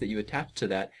monkey's fist that you attach to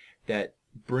that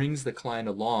brings the client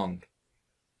along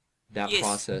that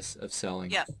process of selling.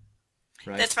 Yeah.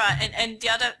 Right? That's right. And the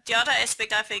other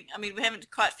aspect, I think, I mean, we haven't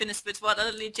quite finished with what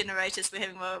other lead generators we're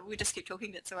having. Well, we just keep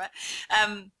talking, that's all right.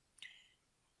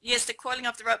 Yes, the coiling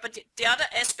of the rope, but the other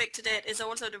aspect to that is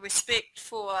also the respect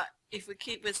for, if we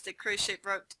keep with the cruise ship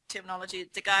rope terminology,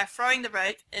 the guy throwing the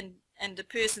rope and the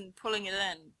person pulling it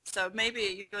in. So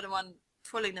maybe you're the one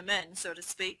pulling them in, so to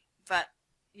speak, but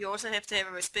you also have to have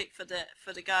a respect for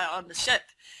the guy on the ship,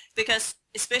 because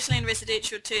especially in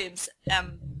residential terms,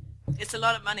 it's a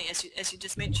lot of money, as you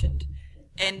just mentioned.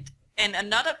 And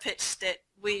another pitch that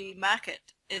we market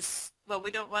is, well,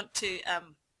 we don't want to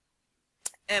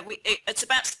it's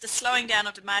about the slowing down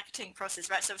of the marketing process,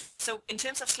 right? So in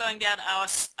terms of slowing down our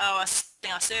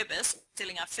service,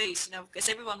 selling our fees, because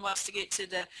everyone wants to get to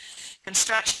the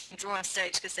construction drawing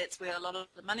stage, because that's where a lot of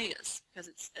the money is, because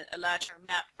it's a larger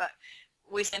amount. But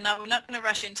we say, no, we're not going to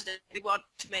rush into that. We want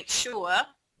to make sure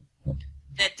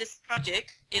that this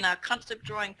project in our concept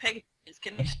drawing packages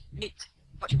can meet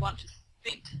what you want to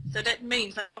spend. So that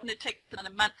means I'm going to take a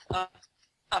month of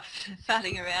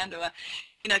farting around, or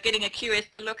getting a QS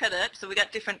to look at it. So we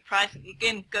got different pricing.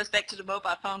 Again, goes back to the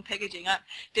mobile phone packaging up,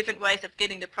 different ways of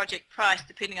getting the project priced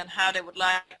depending on how they would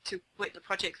like to work the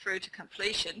project through to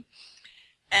completion.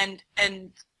 And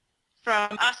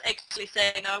from us actually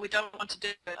saying, no, we don't want to do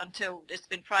it until it's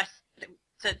been priced,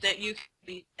 so that you can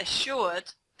be assured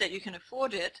that you can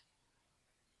afford it.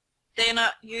 They're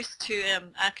not used to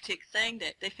architects saying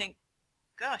that. They think,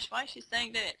 gosh, why is she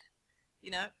saying that?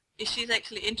 If she's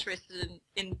actually interested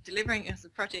in delivering us a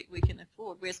project we can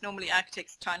afford, whereas normally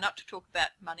architects try not to talk about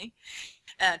money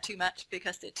too much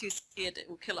because they're too scared it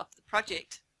will kill off the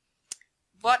project.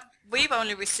 What we've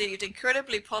only received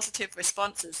incredibly positive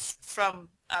responses from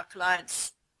our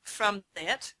clients from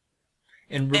that.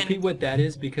 And repeat what that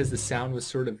is, because the sound was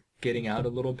sort of getting out a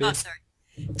little bit. Oh, sorry.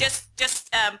 Just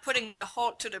putting a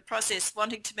halt to the process,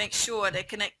 wanting to make sure they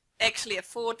can actually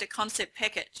afford the concept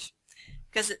package.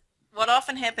 Because what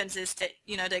often happens is that,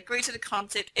 they agree to the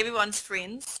concept, everyone's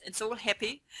friends, it's all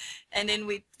happy, and then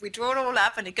we draw it all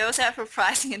up and it goes out for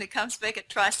pricing and it comes back at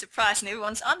twice the price and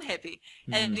everyone's unhappy.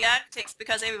 Mm-hmm. And the architects,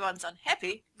 because everyone's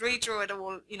unhappy, redraw it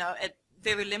all, at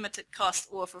very limited cost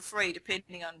or for free,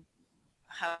 depending on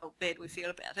how bad we feel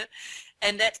about it.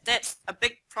 And that's a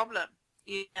big problem.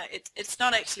 It's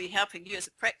not actually helping you as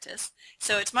a practice.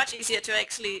 So it's much easier to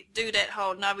actually do that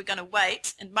whole, no, we're going to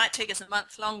wait, and it might take us a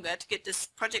month longer to get this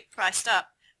project priced up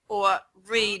or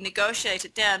renegotiate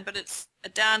it down, but it's a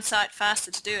darn sight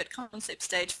faster to do at concept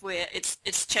stage, where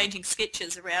it's changing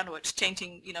sketches around, or it's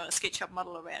changing, a SketchUp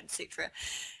model around, etc.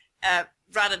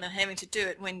 Rather than having to do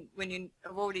it when you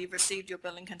have already received your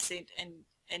building consent and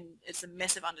it's a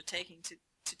massive undertaking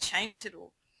to change it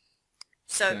all.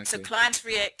 So clients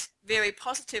react very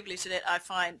positively to that, I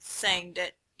find, saying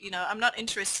that, I'm not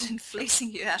interested in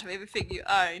fleecing you out of everything you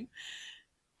own.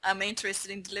 I'm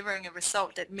interested in delivering a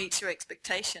result that meets your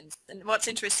expectations. And what's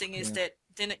interesting is that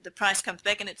then the price comes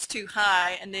back and it's too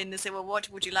high, and then they say, well, what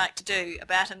would you like to do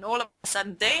about it? And all of a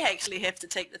sudden they actually have to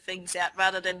take the things out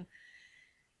rather than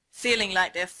feeling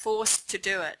like they're forced to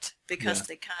do it because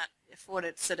they can't afford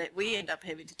it, so that we end up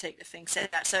having to take the things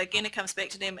out. So again, it comes back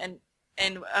to them, and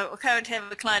I currently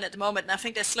have a client at the moment, and I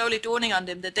think they're slowly dawning on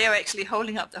them that they're actually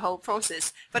holding up the whole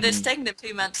process. But it's taken them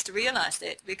 2 months to realize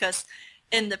that, because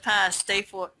in the past they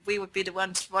thought we would be the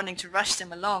ones wanting to rush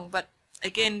them along. But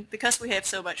again, because we have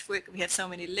so much work, we have so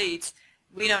many leads,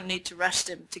 we don't need to rush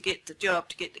them to get the job,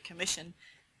 to get the commission.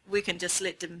 We can just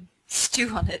let them stew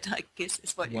on it, I guess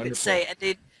is what you could say, and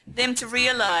then them to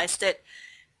realize that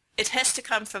it has to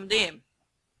come from them.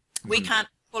 We can't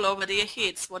pull over their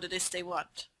heads what it is they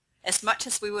want. As much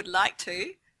as we would like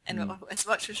to, and as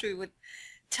much as we would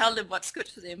tell them what's good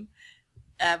for them,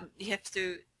 you have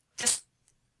to just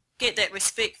get that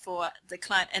respect for the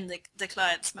client and the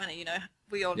client's money. You know,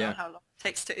 we all know how long it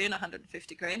takes to earn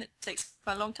 150 grand. It takes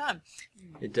quite a long time.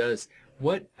 It does.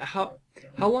 How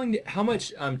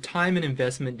much time and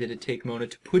investment did it take, Mona,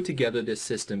 to put together this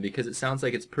system? Because it sounds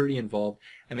like it's pretty involved.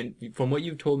 I mean, from what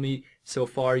you've told me so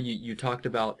far, you talked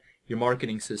about your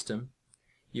marketing system.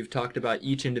 You've talked about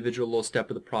each individual little step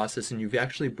of the process, and you've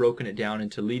actually broken it down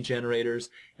into lead generators,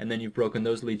 and then you've broken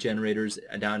those lead generators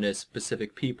down to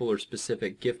specific people or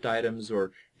specific gift items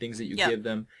or things that you give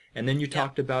them. And then you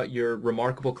talked about your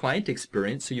remarkable client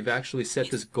experience, so you've actually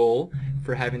set this goal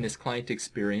for having this client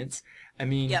experience. I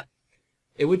mean,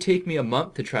 it would take me a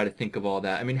month to try to think of all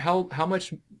that. I mean, how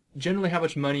much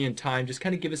money and time, just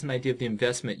kind of give us an idea of the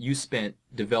investment you spent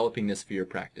developing this for your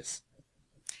practice.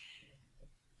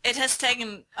 It has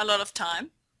taken a lot of time,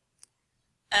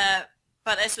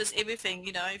 but as with everything,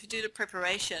 you know, if you do the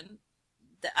preparation,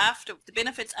 the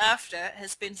benefits after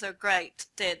has been so great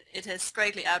that it has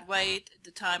greatly outweighed the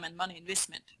time and money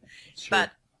investment. Sure.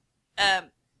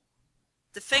 But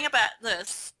the thing about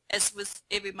this, as with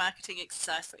every marketing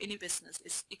exercise for any business,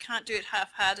 is you can't do it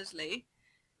half-heartedly,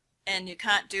 and you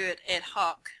can't do it ad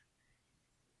hoc.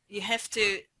 You have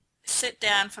to sit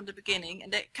down from the beginning,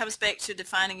 and that comes back to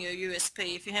defining your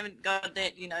USP. If you haven't got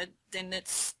that, you know, then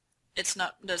there's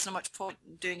not much point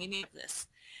in doing any of this.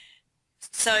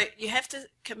 So you have to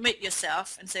commit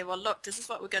yourself and say, well, look, this is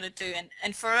what we're going to do.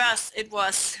 And for us, it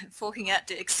was forking out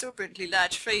the exuberantly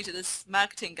large fee to this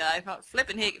marketing guy. Well,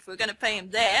 flipping heck, if we're going to pay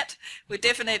him that, we're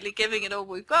definitely giving it all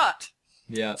we've got.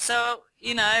 Yeah. So,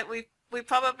 you know, we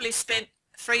probably spent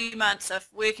 3 months of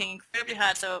working incredibly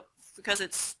hard. So because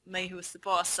it's me who was the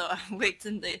boss, so I worked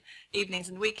in the evenings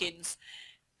and weekends.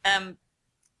 The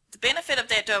benefit of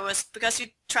that, though, was because you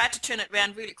try to turn it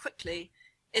around really quickly,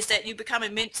 is that you become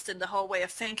immersed in the whole way of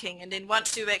thinking, and then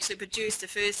once you've actually produced the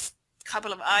first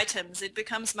couple of items, it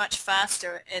becomes much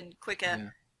faster and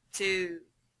quicker to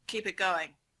keep it going.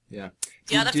 Yeah.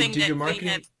 The other thing that we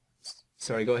have...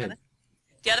 Sorry, go ahead.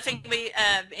 The other thing we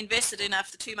invested in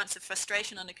after 2 months of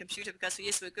frustration on the computer, because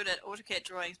yes, we're good at AutoCAD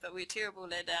drawings, but we're terrible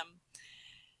at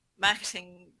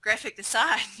marketing, graphic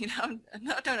design, you know,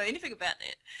 I don't know anything about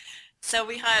that. So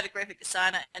we hired a graphic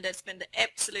designer, and it's been the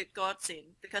absolute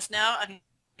godsend, because now I can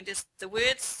just, the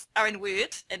words are in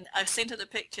Word, and I've sent her the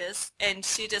pictures, and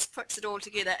she just puts it all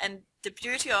together. And the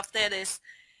beauty of that is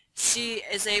she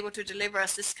is able to deliver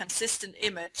us this consistent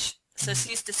image. So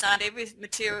she's designed every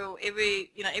material,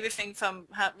 everything from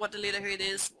what the letterhead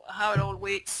is, how it all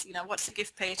works, you know, what's the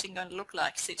gift packaging going to look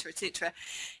like, etc., etc.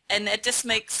 And it just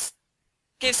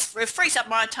it frees up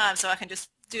my time, so I can just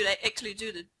actually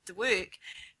do the work.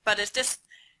 But it's just,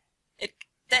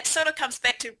 that sort of comes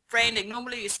back to branding.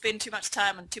 Normally you spend too much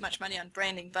time and too much money on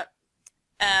branding, but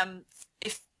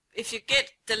if you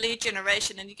get the lead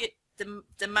generation and you get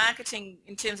the marketing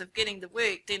in terms of getting the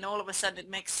work, then all of a sudden it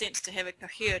makes sense to have a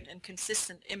coherent and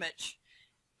consistent image.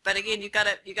 But again, you got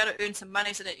to earn some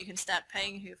money so that you can start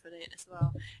paying her for that as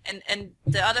well. And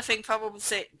the other thing,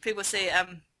 people say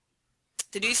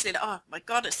the newsletter, oh my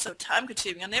God, it's so time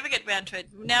consuming, I'll never get around to it.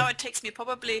 Now it takes me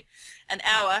probably an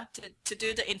hour to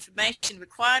do the information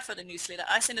required for the newsletter.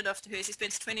 I send it off to her, she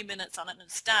spends 20 minutes on it, and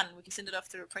it's done. We can send it off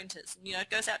to her printers. And, you know, it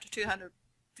goes out to 200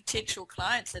 potential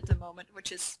clients at the moment,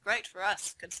 which is great for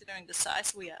us considering the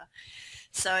size we are.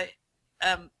 So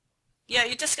yeah,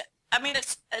 you just, I mean,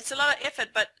 it's a lot of effort,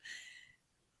 but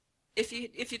if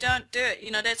you don't do it,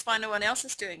 you know, that's why no one else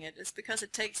is doing it. It's because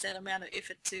it takes that amount of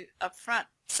effort up front.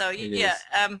 So yeah,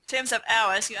 in terms of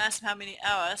hours, you asked how many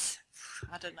hours,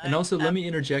 I don't know. And also let me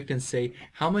interject and say,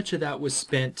 how much of that was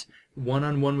spent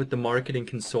one-on-one with the marketing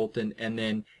consultant, and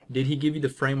then did he give you the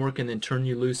framework and then turn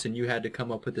you loose and you had to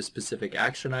come up with the specific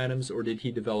action items, or did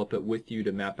he develop it with you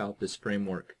to map out this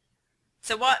framework?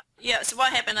 So what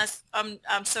happened is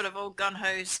I'm sort of all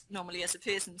gung-ho normally as a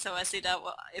person. So I said, oh,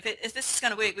 well, if this is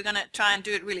going to work, we're going to try and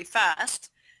do it really fast,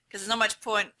 because there's not much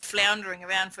point floundering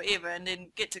around forever and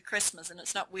then get to Christmas and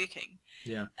it's not working.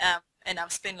 Yeah. And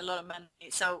I've spent a lot of money.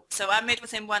 So I met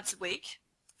with him once a week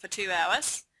for 2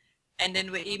 hours, and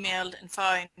then we emailed and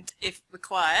phoned if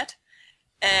required.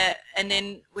 And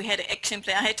then we had an action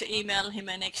plan. I had to email him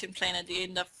an action plan at the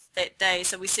end of that day.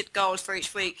 So we set goals for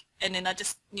each week, and then I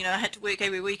just, I had to work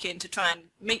every weekend to try and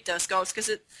meet those goals,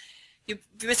 because you're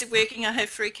busy working. I have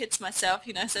 3 kids myself,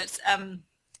 so it's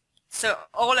so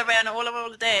all around all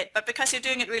of that. But because you're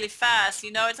doing it really fast,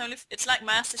 it's like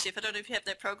MasterChef. I don't know if you have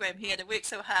that program here. They work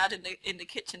so hard in the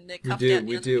kitchen. They're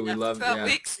we do. We love 12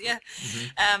 weeks. Yeah.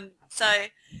 Mm-hmm.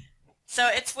 So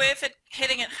it's worth it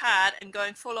hitting it hard and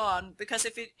going full on, because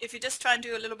if you just try and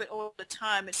do a little bit all the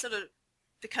time, it sort of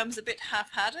becomes a bit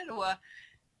half-hearted, or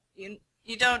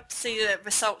you don't see the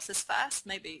results as fast,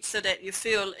 maybe, so that you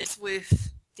feel it's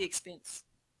worth the expense.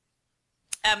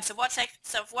 So what's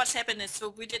happened is,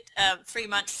 we did 3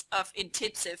 months of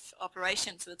intensive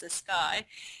operations with this guy,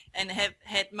 and have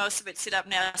had most of it set up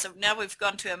now. So now we've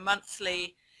gone to a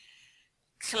monthly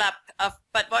club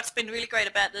but what's been really great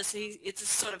about this, it's a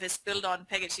sort of his build-on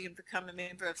package. You can become a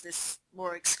member of this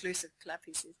more exclusive club,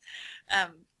 he says.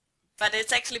 But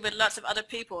it's actually with lots of other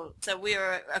people. So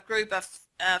we're a group of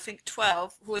I think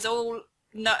 12 who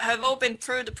have all been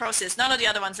through the process. None of the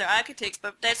other ones are architects,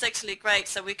 but that's actually great.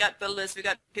 So we got builders, we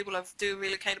got people who do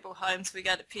relocatable homes, we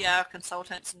got PR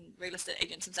consultants and real estate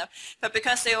agents and stuff. But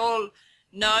because they all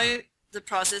know the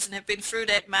process and have been through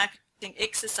that marketing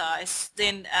exercise,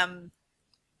 then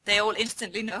they all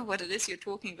instantly know what it is you're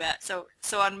talking about. So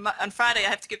on Friday I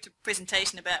have to give a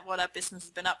presentation about what our business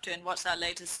has been up to and what's our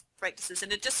latest practices,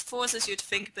 and it just forces you to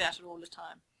think about it all the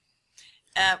time,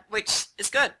 which is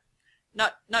good.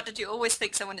 Not that you always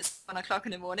think so when it's 1 o'clock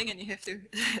in the morning and you have to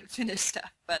finish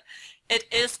stuff, but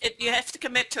you have to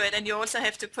commit to it, and you also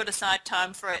have to put aside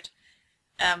time for it.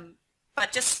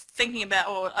 But just thinking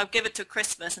about, I'll give it to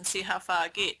Christmas and see how far I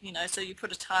get, so you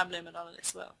put a time limit on it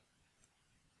as well.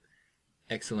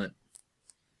 Excellent.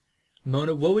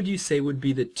 Mona, what would you say would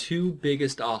be the 2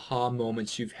 biggest aha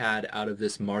moments you've had out of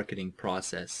this marketing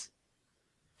process?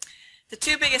 The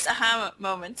 2 biggest aha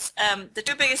moments. The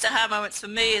 2 biggest aha moments for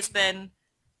me has been,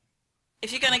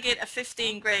 if you're going to get a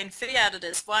 15 grand fee out of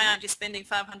this, why aren't you spending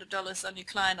 $500 on your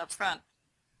client up front?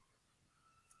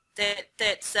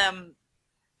 That's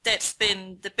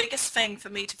been the biggest thing for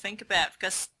me to think about,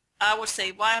 because I would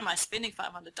say, why am I spending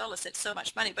 $500? That's so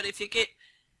much money. But if you get,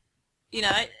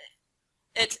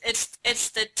 it's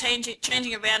the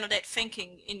changing around of that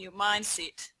thinking in your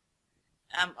mindset.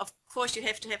 Of course, you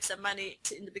have to have some money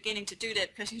in the beginning to do that,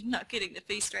 because you're not getting the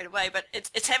fee straight away. But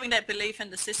it's having that belief in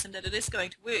the system that it is going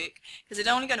to work, because it's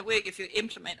only going to work if you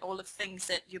implement all the things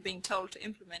that you're being told to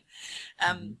implement.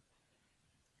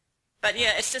 But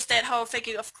yeah, it's just that whole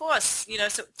thinking. Of course,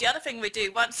 so the other thing we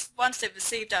do, once they've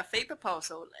received our fee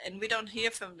proposal and we don't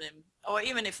hear from them, or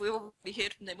even if we already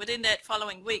heard from them, within that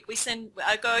following week,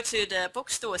 I go to the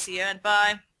bookstores here and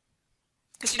buy,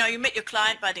 because you meet your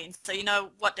client by then, so you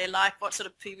know what they like, what sort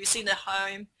of people, you've seen their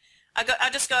home. I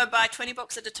just go and buy 20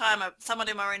 books at a time. Some of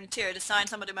them are in interior design,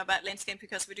 some of them are about landscaping,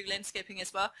 because we do landscaping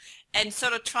as well, and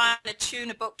sort of trying to tune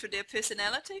a book to their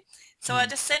personality. So I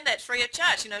just send that free of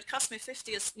charge. It costs me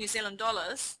 50 New Zealand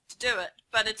dollars to do it,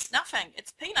 but it's nothing.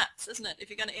 It's peanuts, isn't it, if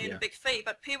you're going to earn a big fee?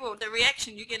 But people, the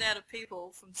reaction you get out of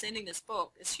people from sending this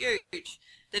book is huge.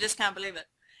 They just can't believe it.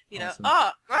 Awesome.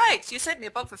 Oh, great, you sent me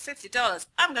a book for $50.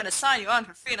 I'm going to sign you on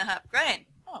for $3.5 grand.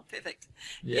 Oh, perfect.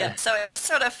 Yeah. So it's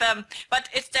sort of, but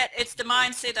it's the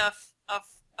mindset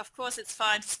of course it's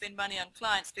fine to spend money on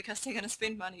clients because they're going to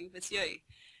spend money with you.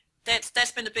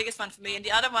 That's been the biggest one for me. And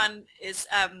the other one is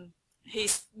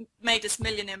he's made this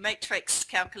millionaire matrix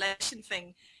calculation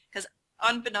thing, because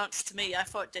unbeknownst to me, I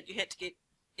thought that you had to get,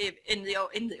 in the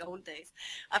old days,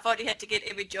 I thought you had to get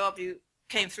every job you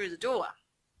came through the door.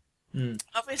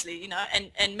 Obviously,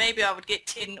 and maybe I would get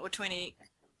 10 or 20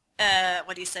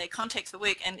 contacts for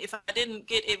work, and if I didn't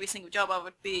get every single job, I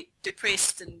would be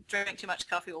depressed and drink too much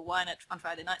coffee or wine on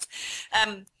Friday nights.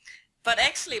 But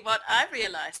actually what I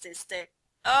realized is that,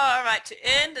 all right, to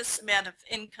earn this amount of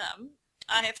income,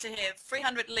 I have to have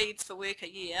 300 leads for work a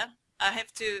year. I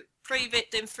have to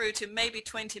pre-vet them through to maybe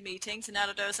 20 meetings, and out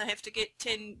of those I have to get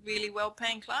 10 really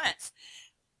well-paying clients.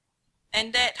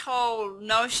 And that whole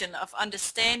notion of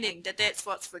understanding that that's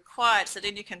what's required, so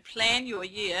then you can plan your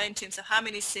year in terms of how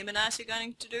many seminars you're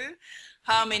going to do,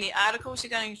 how many articles you're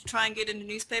going to try and get in the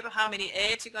newspaper, how many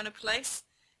ads you're going to place.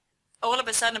 All of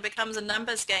a sudden it becomes a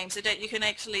numbers game, so that you can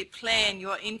actually plan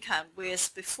your income, whereas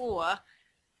before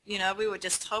You know, we were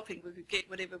just hoping we could get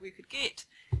whatever we could get.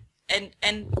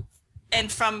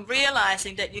 And from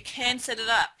realizing that you can set it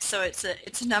up so it's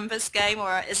a numbers game,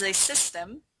 or as a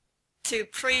system to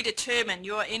predetermine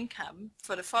your income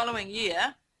for the following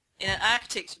year in an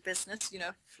architecture business, you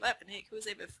know, flipping heck, who's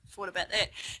ever thought about that?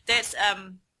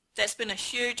 That's been a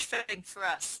huge thing for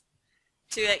us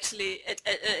to actually,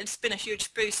 it's been a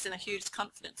huge boost and a huge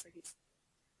confidence, I guess.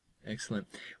 Excellent.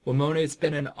 Well, Mona, it's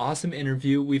been an awesome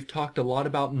interview. We've talked a lot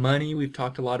about money. We've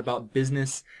talked a lot about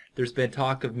business. There's been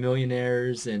talk of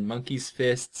millionaires and monkey's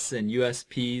fists and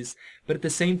USPs. But at the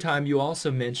same time, you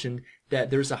also mentioned that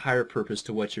there's a higher purpose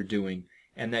to what you're doing,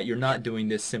 and that you're not doing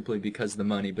this simply because of the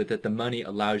money, but that the money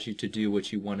allows you to do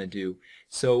what you want to do.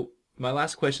 So my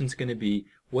last question is going to be,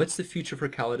 what's the future for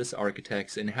Calidus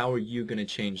Architects, and how are you going to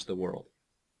change the world?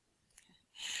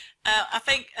 I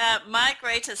think my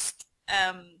greatest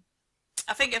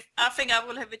I think I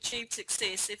will have achieved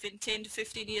success if in 10 to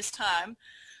 15 years' time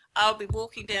I'll be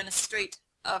walking down a street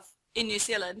in New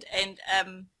Zealand and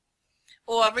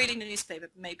or reading the newspaper,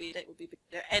 maybe that would be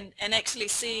better, and actually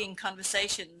seeing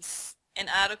conversations and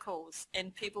articles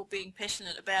and people being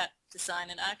passionate about design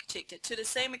and architecture to the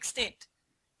same extent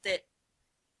that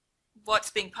what's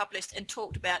being published and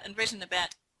talked about and written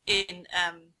about in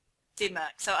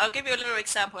Denmark. So I'll give you a little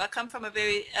example. I come from a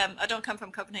very, I don't come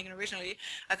from Copenhagen originally.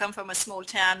 I come from a small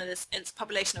town, and it's a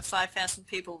population of 5,000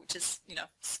 people, which is, you know,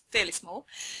 fairly small.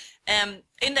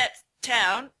 In that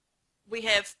town, we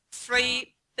have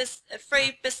free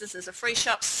businesses or free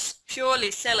shops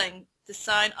purely selling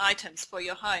design items for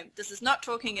your home. This is not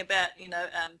talking about, you know,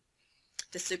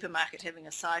 the supermarket having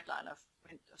a sideline of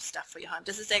stuff for your home.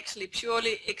 This is actually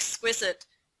purely exquisite,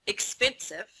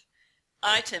 expensive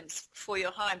items for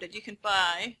your home that you can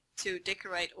buy to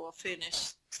decorate or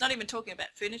furnish. It's not even talking about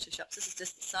furniture shops, this is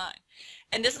just design.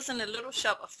 And this is in a little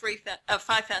shop of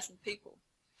 5,000 people.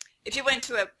 If you went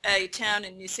to a town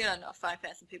in New Zealand of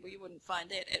 5,000 people, you wouldn't find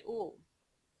that at all.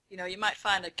 You know, you might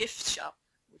find a gift shop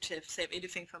which have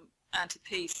anything from Auntie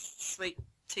P's sweet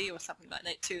tea or something like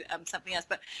that to something else,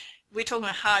 but we're talking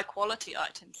about high quality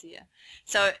items here.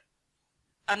 So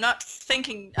I'm not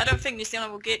thinking, I don't think New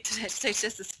Zealand will get to that stage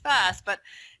just as fast, but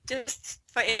just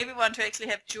for everyone to actually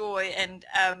have joy and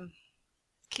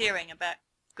caring about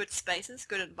good spaces,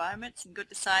 good environments and good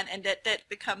design, and that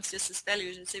becomes just as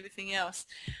valued as everything else.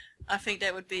 I think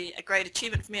that would be a great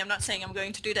achievement for me. I'm not saying I'm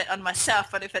going to do that on myself,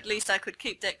 but if at least I could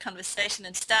keep that conversation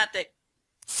and start that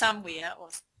somewhere, or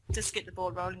just get the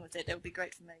ball rolling with it, that would be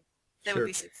great for me. That would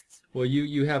be successful. Well,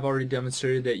 you have already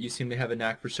demonstrated that you seem to have a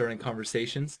knack for starting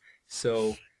conversations.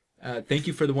 So thank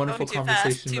you for the wonderful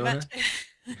conversation, Mona.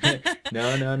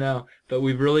 No. But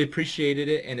we've really appreciated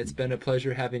it, and it's been a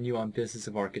pleasure having you on Business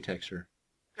of Architecture.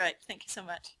 Great. Thank you so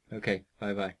much. Okay.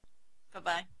 Bye-bye.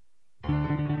 Bye-bye.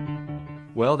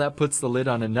 Well, that puts the lid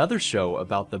on another show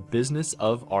about the business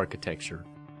of architecture.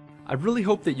 I really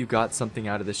hope that you got something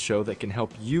out of this show that can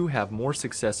help you have more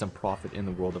success and profit in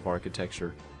the world of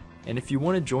architecture. And if you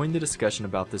want to join the discussion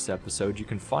about this episode, you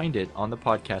can find it on the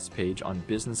podcast page on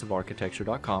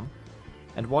businessofarchitecture.com.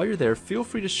 And while you're there, feel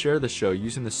free to share the show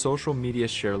using the social media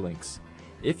share links.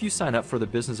 If you sign up for the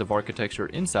Business of Architecture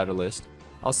Insider List,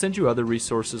 I'll send you other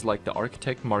resources like the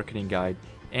Architect Marketing Guide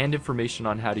and information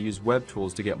on how to use web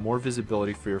tools to get more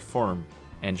visibility for your firm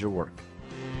and your work.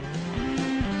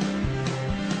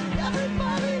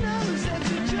 Everybody knows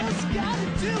that you just gotta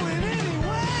do it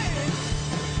anyway.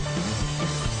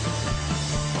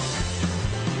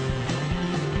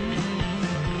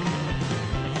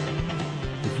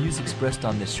 The views expressed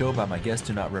on this show by my guests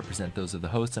do not represent those of the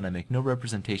host, and I make no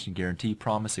representation, guarantee,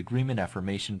 promise, agreement,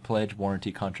 affirmation, pledge,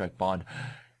 warranty, contract, bond,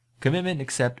 commitment,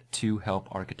 except to help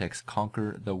architects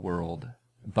conquer the world.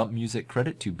 Bump music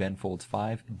credit to Ben Folds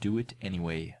 5. Do it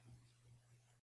anyway.